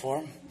wallet for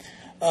him.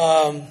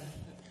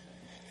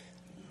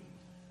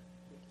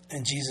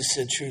 And Jesus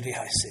said, truly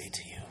I say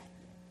to you,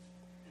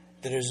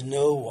 there is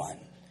no one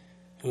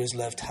who has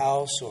left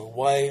house or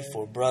wife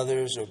or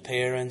brothers or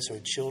parents or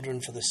children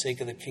for the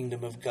sake of the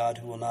kingdom of God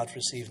who will not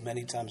receive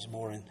many times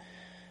more in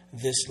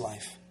this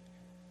life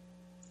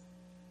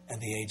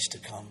and the age to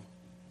come,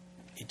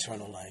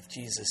 eternal life.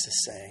 Jesus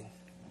is saying,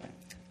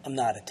 I'm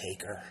not a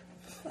taker.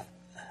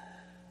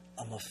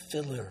 I'm a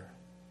filler.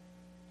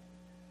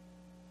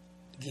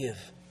 Give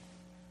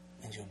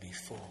and you'll be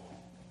full.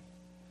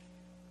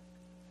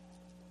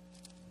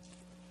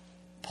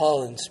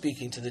 Paul, in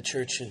speaking to the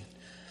church in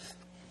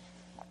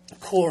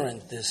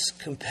Corinth, this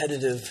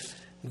competitive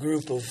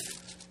group of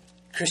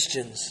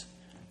Christians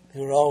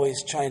who are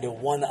always trying to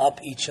one-up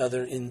each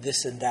other in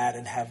this and that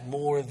and have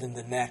more than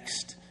the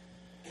next.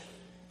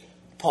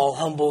 Paul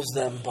humbles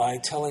them by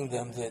telling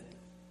them that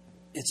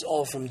it's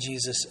all from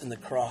Jesus and the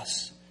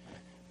cross.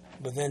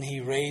 But then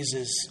he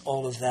raises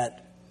all of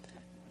that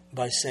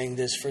by saying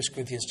this, 1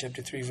 Corinthians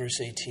chapter 3, verse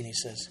 18, he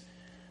says,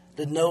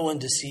 let no one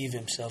deceive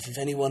himself. If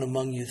anyone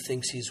among you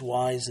thinks he's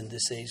wise in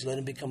this age, let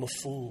him become a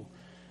fool,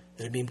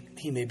 that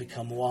he may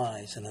become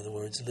wise. In other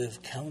words,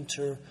 live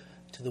counter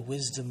to the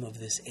wisdom of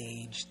this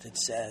age that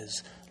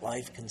says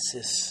life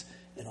consists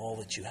in all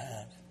that you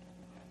have.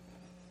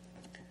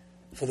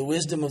 For the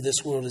wisdom of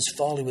this world is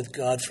folly with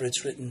God, for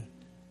it's written,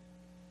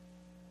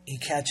 he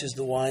catches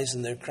the wise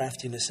in their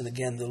craftiness. And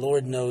again, the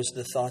Lord knows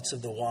the thoughts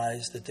of the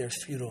wise, that they're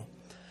futile.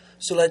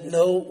 So let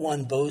no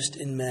one boast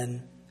in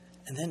men.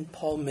 And then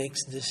Paul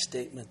makes this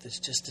statement that's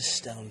just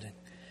astounding.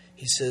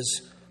 He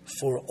says,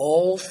 for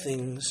all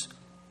things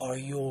are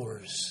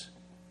yours.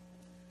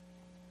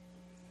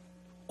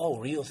 All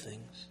real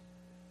things,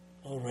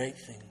 all right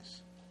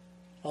things,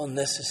 all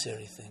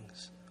necessary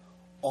things,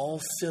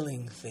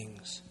 all-filling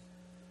things.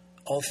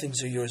 All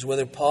things are yours,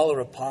 whether Paul or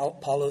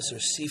Apollos or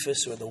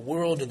Cephas or the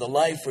world or the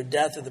life or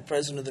death or the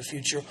present or the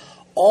future,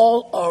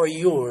 all are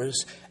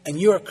yours,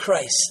 and you're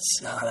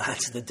Christ's. Now,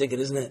 that's the ticket,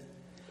 isn't it?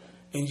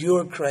 And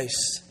you're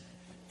Christ's,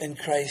 and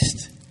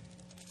Christ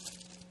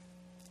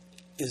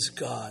is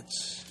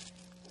God's.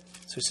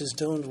 So he says,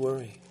 don't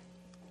worry.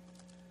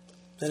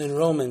 Then in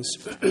Romans,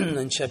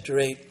 in chapter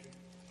 8,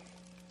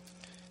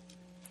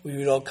 we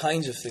read all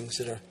kinds of things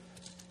that are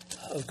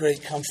of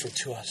great comfort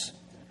to us.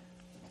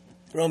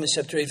 Romans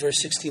chapter 8,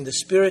 verse 16, the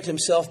Spirit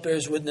himself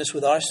bears witness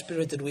with our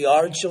spirit that we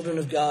are children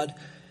of God,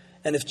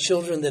 and if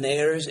children, then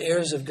heirs,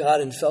 heirs of God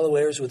and fellow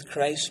heirs with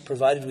Christ,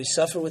 provided we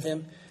suffer with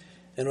him,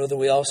 in order that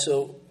we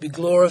also be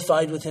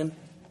glorified with him.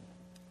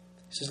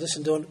 He says,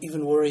 listen, don't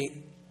even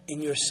worry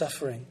in your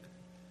suffering,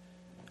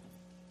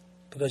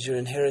 because your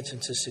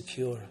inheritance is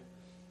secure.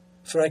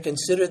 For I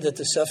consider that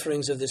the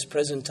sufferings of this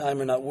present time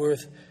are not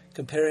worth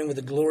comparing with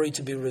the glory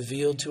to be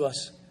revealed to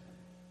us.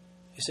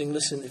 He's saying,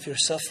 listen, if you're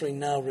suffering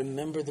now,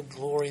 remember the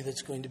glory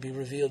that's going to be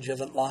revealed. You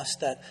haven't lost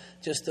that.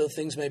 Just though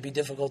things may be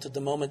difficult at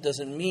the moment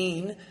doesn't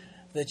mean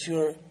that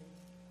you're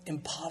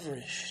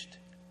impoverished,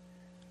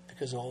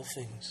 because all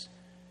things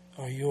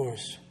are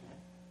yours.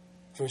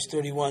 Verse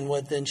 31,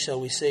 what then shall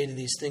we say to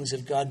these things?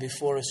 If God be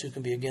for us, who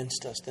can be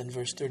against us? Then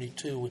verse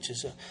 32, which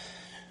is a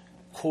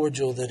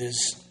cordial that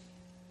is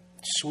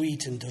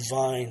sweet and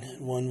divine,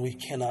 and one we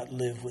cannot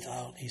live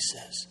without, he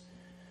says.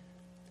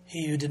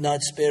 He who did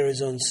not spare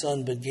his own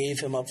son, but gave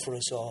him up for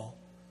us all,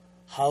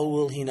 how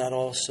will he not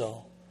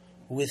also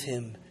with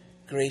him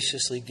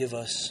graciously give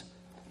us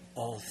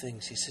all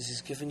things? He says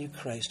he's given you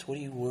Christ. What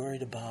are you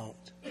worried about?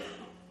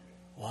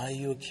 Why are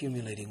you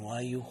accumulating? Why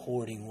are you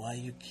hoarding? Why are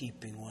you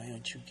keeping? Why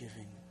aren't you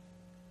giving?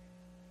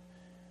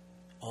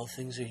 All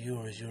things are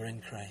yours. You're in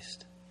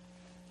Christ.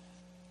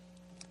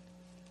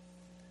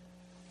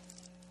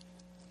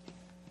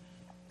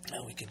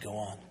 Now we could go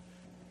on.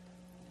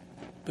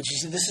 But you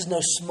see, this is no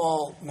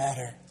small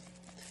matter.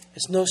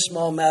 It's no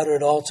small matter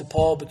at all to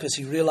Paul, because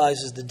he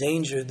realizes the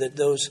danger that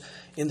those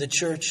in the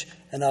church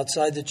and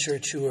outside the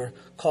church who are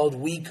called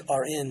weak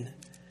are in.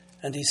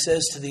 And he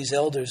says to these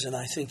elders, and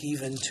I think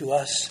even to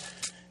us,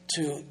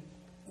 to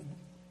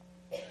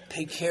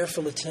pay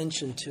careful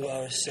attention to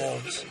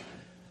ourselves,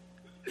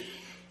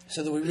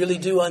 so that we really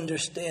do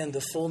understand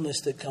the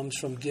fullness that comes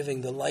from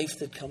giving, the life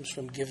that comes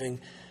from giving,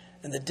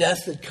 and the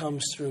death that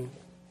comes through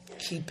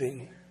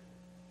keeping.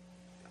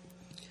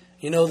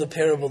 You know the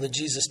parable that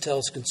Jesus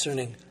tells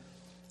concerning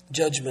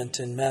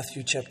judgment in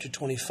Matthew chapter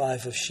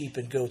 25 of sheep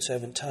and goats. I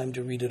haven't time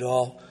to read it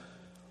all,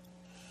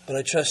 but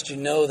I trust you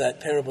know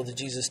that parable that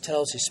Jesus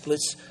tells. He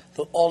splits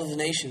all of the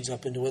nations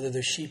up into whether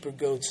they're sheep or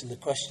goats, and the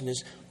question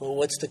is, well,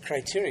 what's the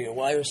criteria?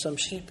 Why are some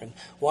sheep and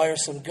why are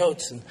some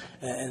goats? And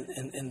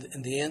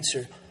the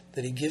answer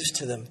that he gives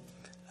to them,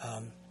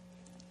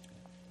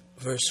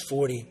 verse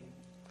 40,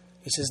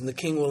 he says, and the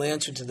king will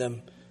answer to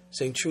them,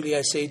 saying, truly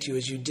I say to you,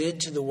 as you did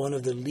to the one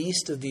of the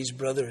least of these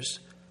brothers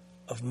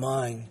of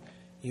mine,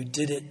 you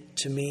did it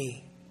to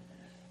me.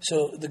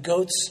 So the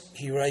goats,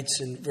 he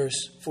writes in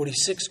verse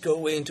 46, go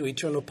away into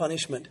eternal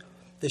punishment,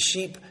 the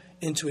sheep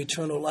into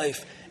eternal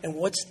life. And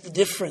what's the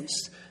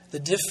difference? The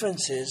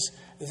difference is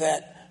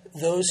that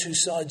those who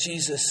saw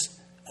Jesus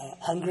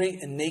hungry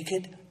and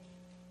naked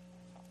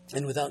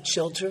and without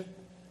shelter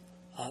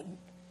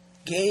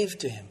gave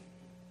to him.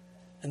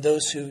 And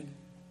those who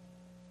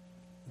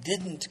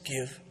didn't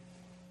give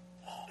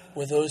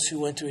were those who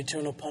went to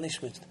eternal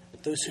punishment.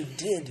 Those who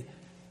did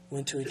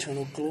went to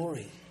eternal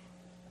glory.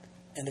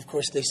 And of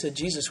course they said,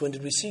 Jesus, when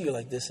did we see you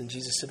like this? And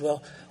Jesus said,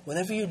 well,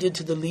 whatever you did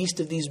to the least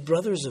of these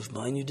brothers of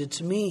mine, you did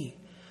to me.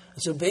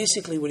 And so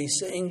basically what he's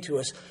saying to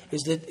us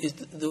is that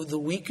the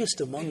weakest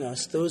among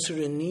us, those who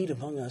are in need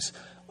among us,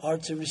 are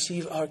to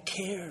receive our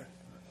care.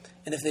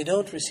 And if they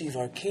don't receive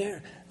our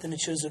care, then it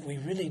shows that we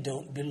really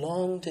don't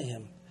belong to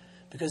him.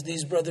 Because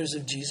these brothers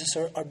of Jesus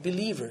are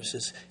believers.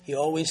 As he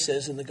always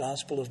says in the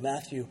Gospel of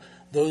Matthew,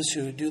 those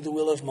who do the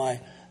will of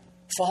my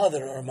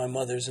Father are my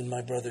mothers and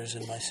my brothers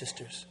and my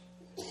sisters.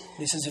 And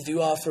he says, if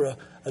you offer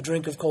a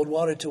drink of cold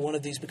water to one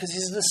of these, because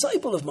he's a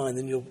disciple of mine,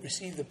 then you'll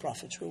receive the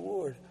prophet's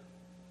reward.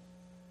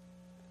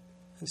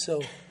 And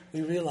so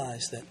we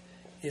realize that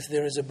if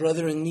there is a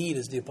brother in need,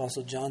 as the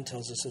Apostle John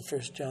tells us in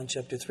 1 John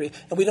chapter 3,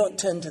 and we don't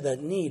tend to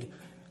that need,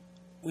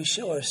 we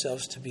show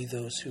ourselves to be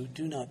those who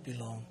do not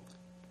belong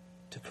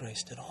to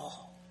Christ at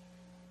all.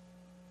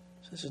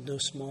 So this is no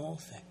small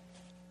thing.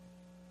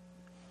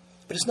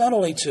 But it's not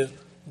only to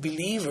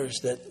believers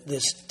that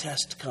this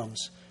test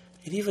comes.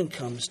 It even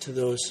comes to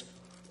those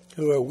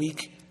who are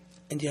weak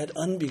and yet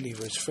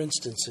unbelievers. For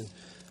instance, in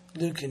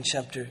Luke in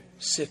chapter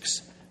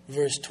 6,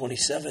 verse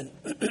 27,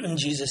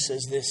 Jesus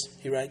says this.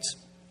 He writes,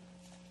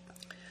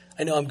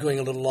 I know I'm going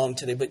a little long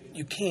today, but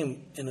you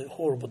came in a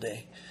horrible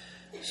day,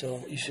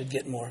 so you should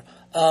get more.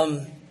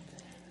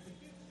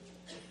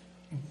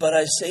 But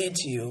I say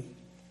to you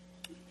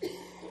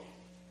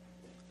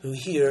who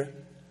hear,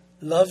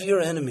 love your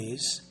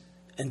enemies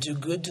and do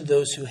good to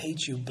those who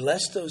hate you.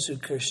 Bless those who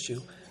curse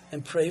you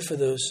and pray for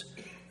those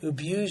who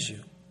abuse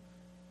you.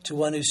 To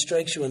one who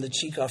strikes you on the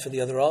cheek, offer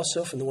the other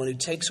also. From the one who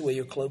takes away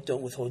your cloak,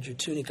 don't withhold your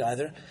tunic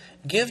either.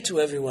 Give to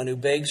everyone who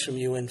begs from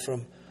you, and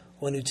from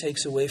one who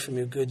takes away from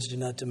your goods, do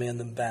not demand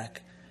them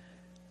back.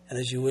 And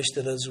as you wish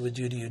that others would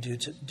do to you,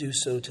 do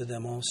so to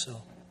them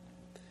also.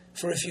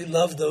 For if you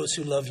love those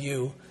who love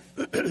you,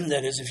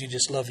 that is, if you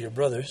just love your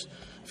brothers,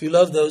 if you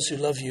love those who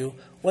love you,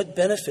 what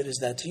benefit is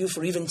that to you?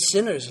 For even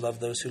sinners love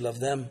those who love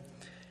them.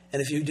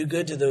 And if you do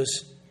good to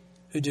those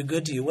who do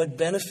good to you, what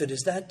benefit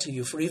is that to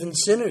you? For even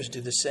sinners do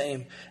the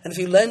same. And if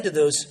you lend to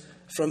those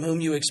from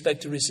whom you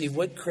expect to receive,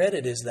 what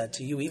credit is that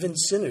to you? Even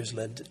sinners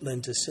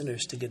lend to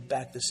sinners to get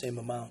back the same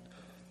amount.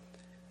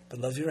 But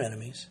love your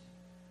enemies,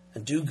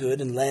 and do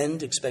good, and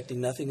lend,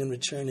 expecting nothing in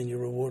return, and your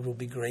reward will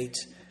be great,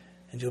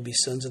 and you'll be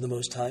sons of the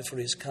Most High, for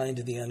He is kind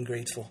to the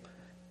ungrateful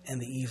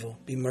and the evil.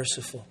 Be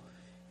merciful,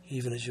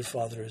 even as your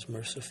Father is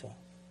merciful.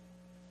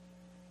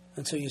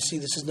 And so you see,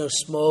 this is no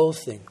small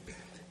thing,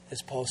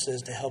 as Paul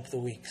says, to help the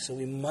weak. So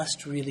we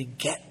must really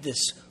get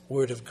this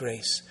word of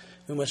grace.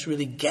 We must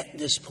really get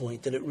this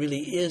point, that it really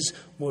is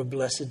more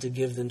blessed to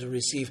give than to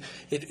receive.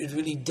 It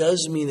really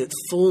does mean that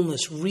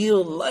fullness,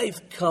 real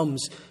life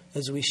comes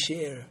as we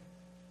share.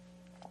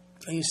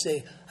 And you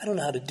say, I don't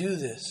know how to do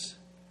this.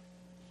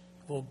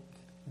 Well,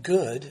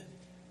 good.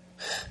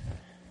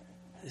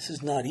 This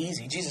is not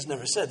easy. Jesus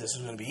never said this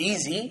was going to be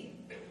easy.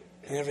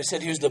 He never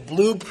said here's the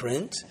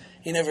blueprint.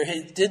 He never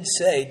did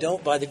say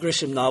don't buy the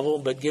Grisham novel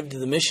but give to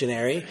the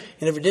missionary.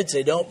 He never did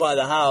say don't buy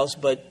the house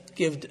but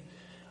give.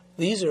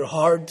 These are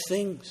hard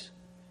things.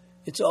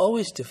 It's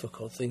always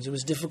difficult things. It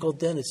was difficult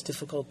then. It's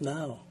difficult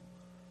now.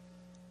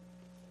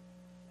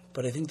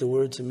 But I think the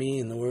word to me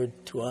and the word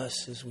to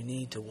us is we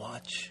need to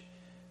watch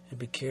and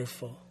be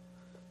careful.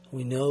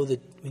 We know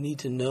that we need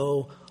to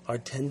know our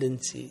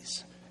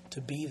tendencies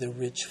to be the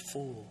rich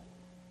fool.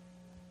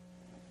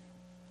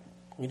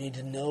 We need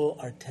to know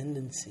our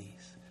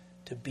tendencies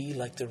to be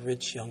like the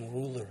rich young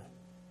ruler.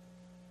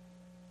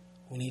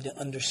 We need to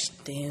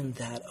understand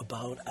that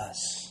about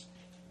us.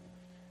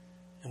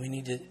 And we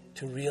need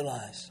to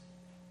realize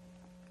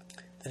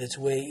that it's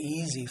way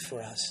easy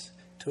for us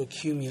to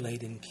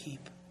accumulate and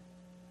keep.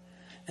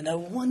 And I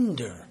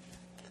wonder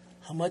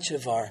how much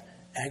of our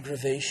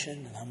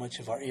aggravation and how much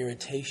of our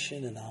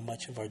irritation and how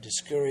much of our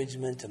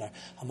discouragement and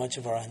how much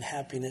of our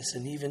unhappiness,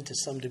 and even to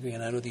some degree,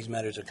 and I know these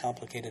matters are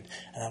complicated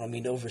and I don't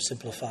mean to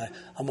oversimplify,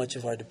 how much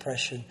of our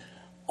depression,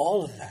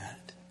 all of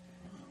that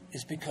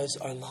is because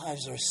our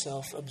lives are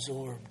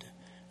self-absorbed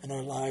and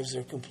our lives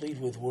are complete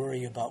with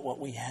worry about what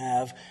we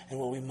have and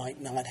what we might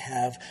not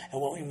have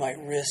and what we might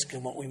risk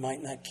and what we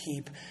might not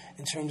keep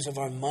in terms of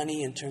our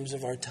money, in terms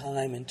of our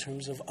time, in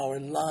terms of our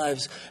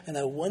lives. And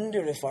I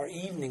wonder if our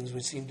evenings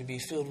would seem to be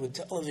filled with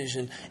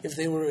television, if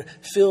they were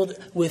filled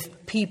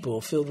with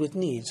people, filled with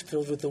needs,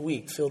 filled with the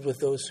weak, filled with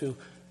those who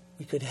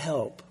we could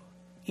help,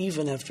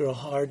 even after a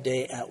hard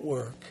day at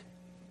work.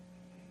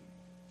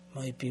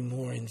 Might be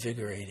more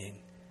invigorating,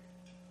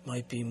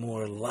 might be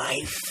more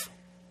life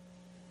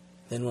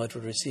than what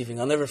we're receiving.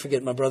 I'll never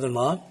forget my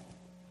brother-in-law,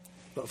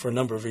 for a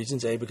number of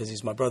reasons. A, because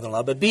he's my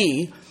brother-in-law, but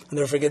B, I'll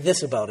never forget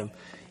this about him.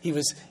 He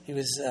was.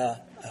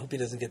 I hope he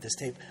doesn't get this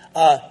tape.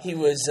 He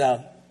was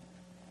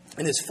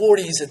in his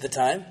 40s at the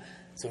time,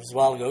 so it was a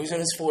while ago. He was in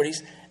his 40s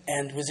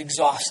and was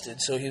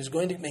exhausted. So he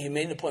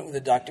made an appointment with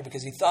the doctor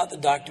because he thought the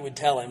doctor would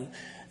tell him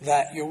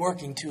that you're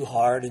working too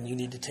hard and you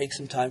need to take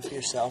some time for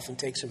yourself and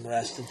take some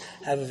rest and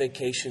have a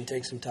vacation,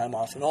 take some time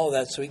off and all of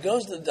that. So he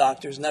goes to the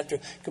doctors, and after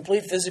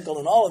complete physical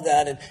and all of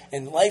that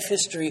and life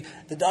history,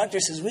 the doctor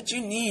says, what you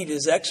need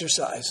is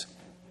exercise.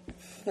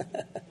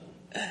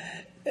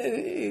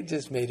 It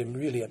just made him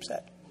really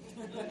upset.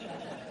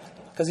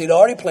 Because he'd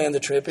already planned the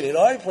trip, and he'd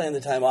already planned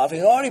the time off,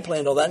 and he'd already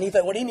planned all that, and he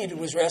thought what he needed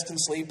was rest and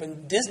sleep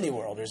in Disney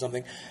World or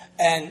something.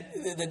 And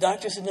the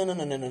doctor said, no,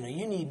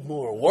 you need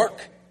more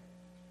work.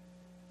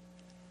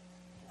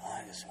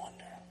 I just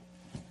wonder.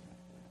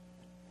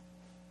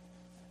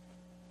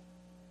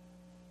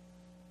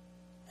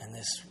 And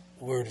this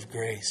word of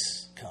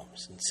grace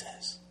comes and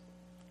says,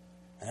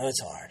 I know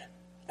it's hard.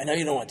 I know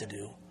you don't know what to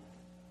do.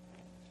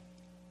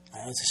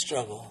 I know it's a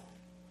struggle.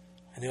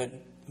 I know it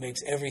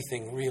makes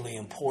everything really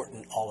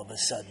important all of a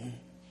sudden.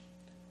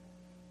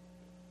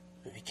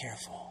 But be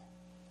careful.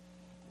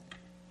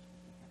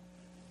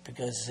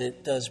 Because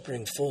it does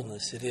bring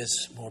fullness. It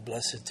is more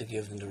blessed to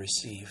give than to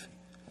receive.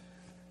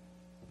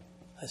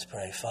 Let's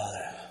pray.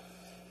 Father,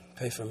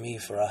 pray for me,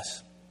 for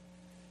us,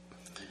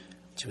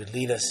 that you would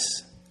lead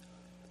us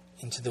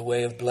into the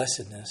way of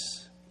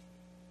blessedness.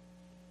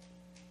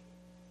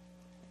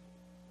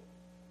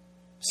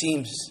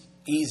 Seems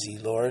easy,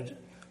 Lord,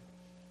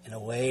 in a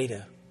way,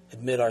 to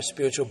admit our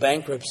spiritual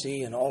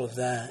bankruptcy and all of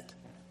that,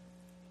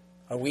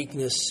 our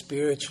weakness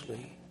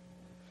spiritually.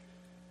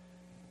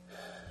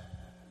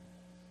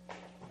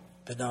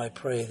 But now I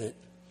pray that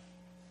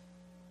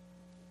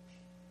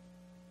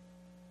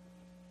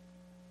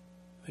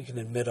we can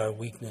admit our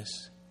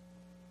weakness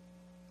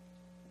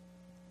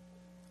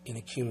in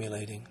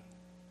accumulating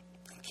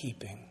and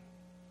keeping.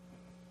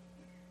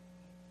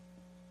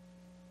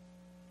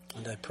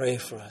 And I pray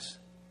for us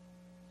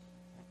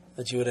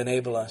that you would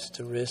enable us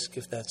to risk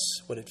if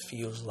that's what it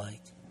feels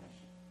like.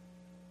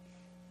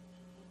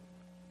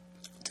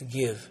 To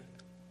give.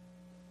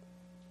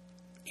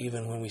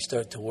 Even when we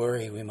start to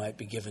worry, we might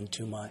be given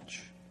too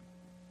much.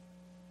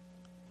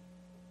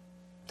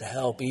 To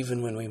help,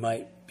 even when we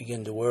might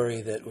begin to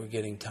worry that we're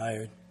getting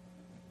tired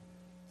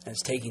and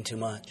it's taking too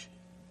much.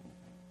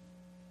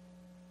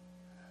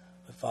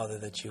 But Father,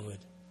 that you would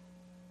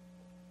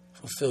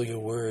fulfill your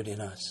word in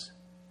us.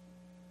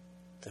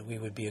 That we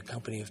would be a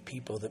company of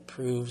people that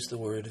proves the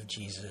word of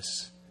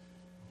Jesus.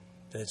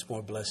 That it's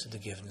more blessed to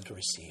give than to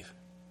receive.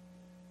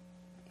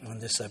 On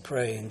this I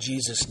pray in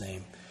Jesus'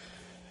 name.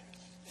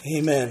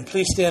 Amen.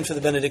 Please stand for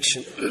the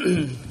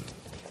benediction.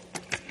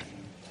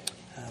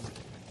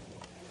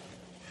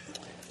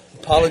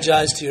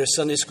 Apologize to your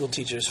Sunday school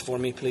teachers for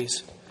me,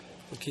 please.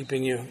 We're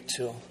keeping you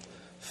till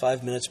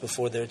 5 minutes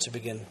before they're to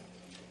begin.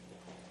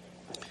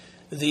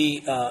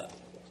 The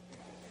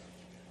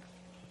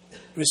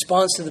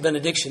response to the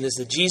benediction is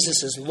that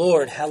Jesus is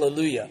Lord.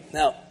 Hallelujah.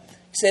 Now, we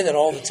say that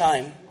all the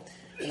time,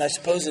 and I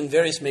suppose in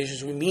various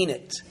measures we mean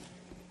it.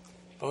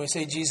 But when we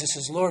say Jesus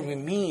is Lord, we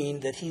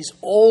mean that He's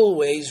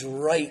always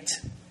right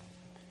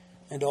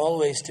and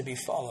always to be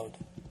followed.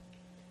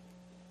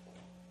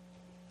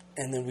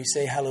 And then we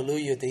say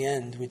hallelujah at the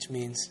end, which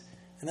means,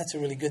 and that's a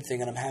really good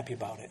thing, and I'm happy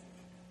about it.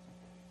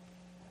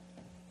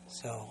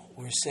 So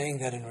we're saying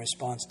that in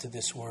response to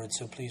this word,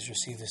 so please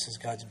receive this as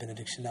God's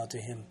benediction now to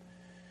Him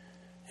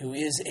who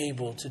is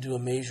able to do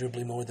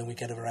immeasurably more than we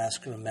could ever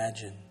ask or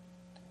imagine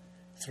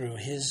through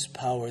His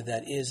power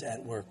that is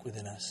at work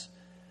within us.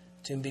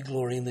 To Him be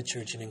glory in the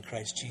church and in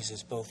Christ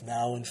Jesus, both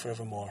now and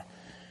forevermore.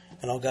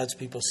 And all God's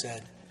people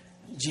said,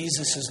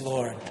 Jesus is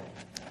Lord.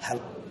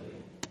 Hallelujah.